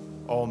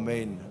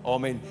 Amen.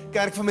 Amen.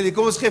 Kerkfamilie,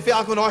 kom ons gee vir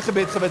elkeen daai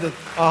gebed het. 'n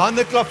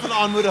Handeklap van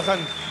aanmoediging.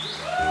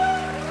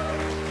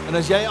 En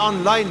as jy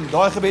aanlyn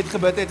daai gebed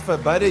gebid het vir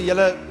beide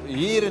julle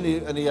hier in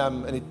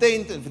die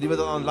tent en vir die wat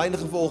aanlyn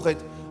gevolg het,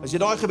 as jy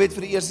daai gebed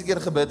vir die eerste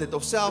keer gebid het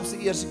of selfs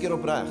die eerste keer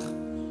opreg,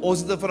 ons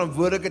het 'n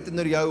verantwoordelikheid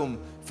teenoor jou om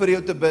vir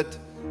jou te bid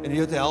en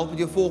jou te help met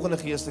jou volgende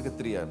geestelike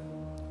tree.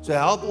 So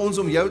help ons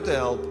om jou te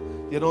help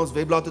deur na ons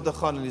webblad toe te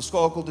gaan en die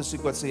skakel te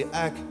soek wat sê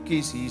ek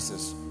kies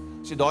Jesus.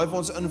 As jy daai vir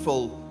ons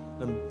invul,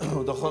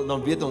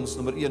 dan weet ons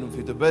nommer 1 om vir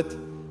jou te bid,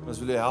 en ons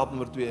wil jou help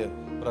nommer 2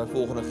 vir daai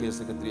volgende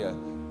geestelike tree.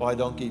 Baie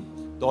dankie.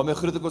 Daarmee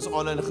groet ek ons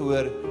aan en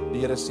gehoor. Die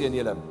Here seën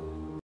julle.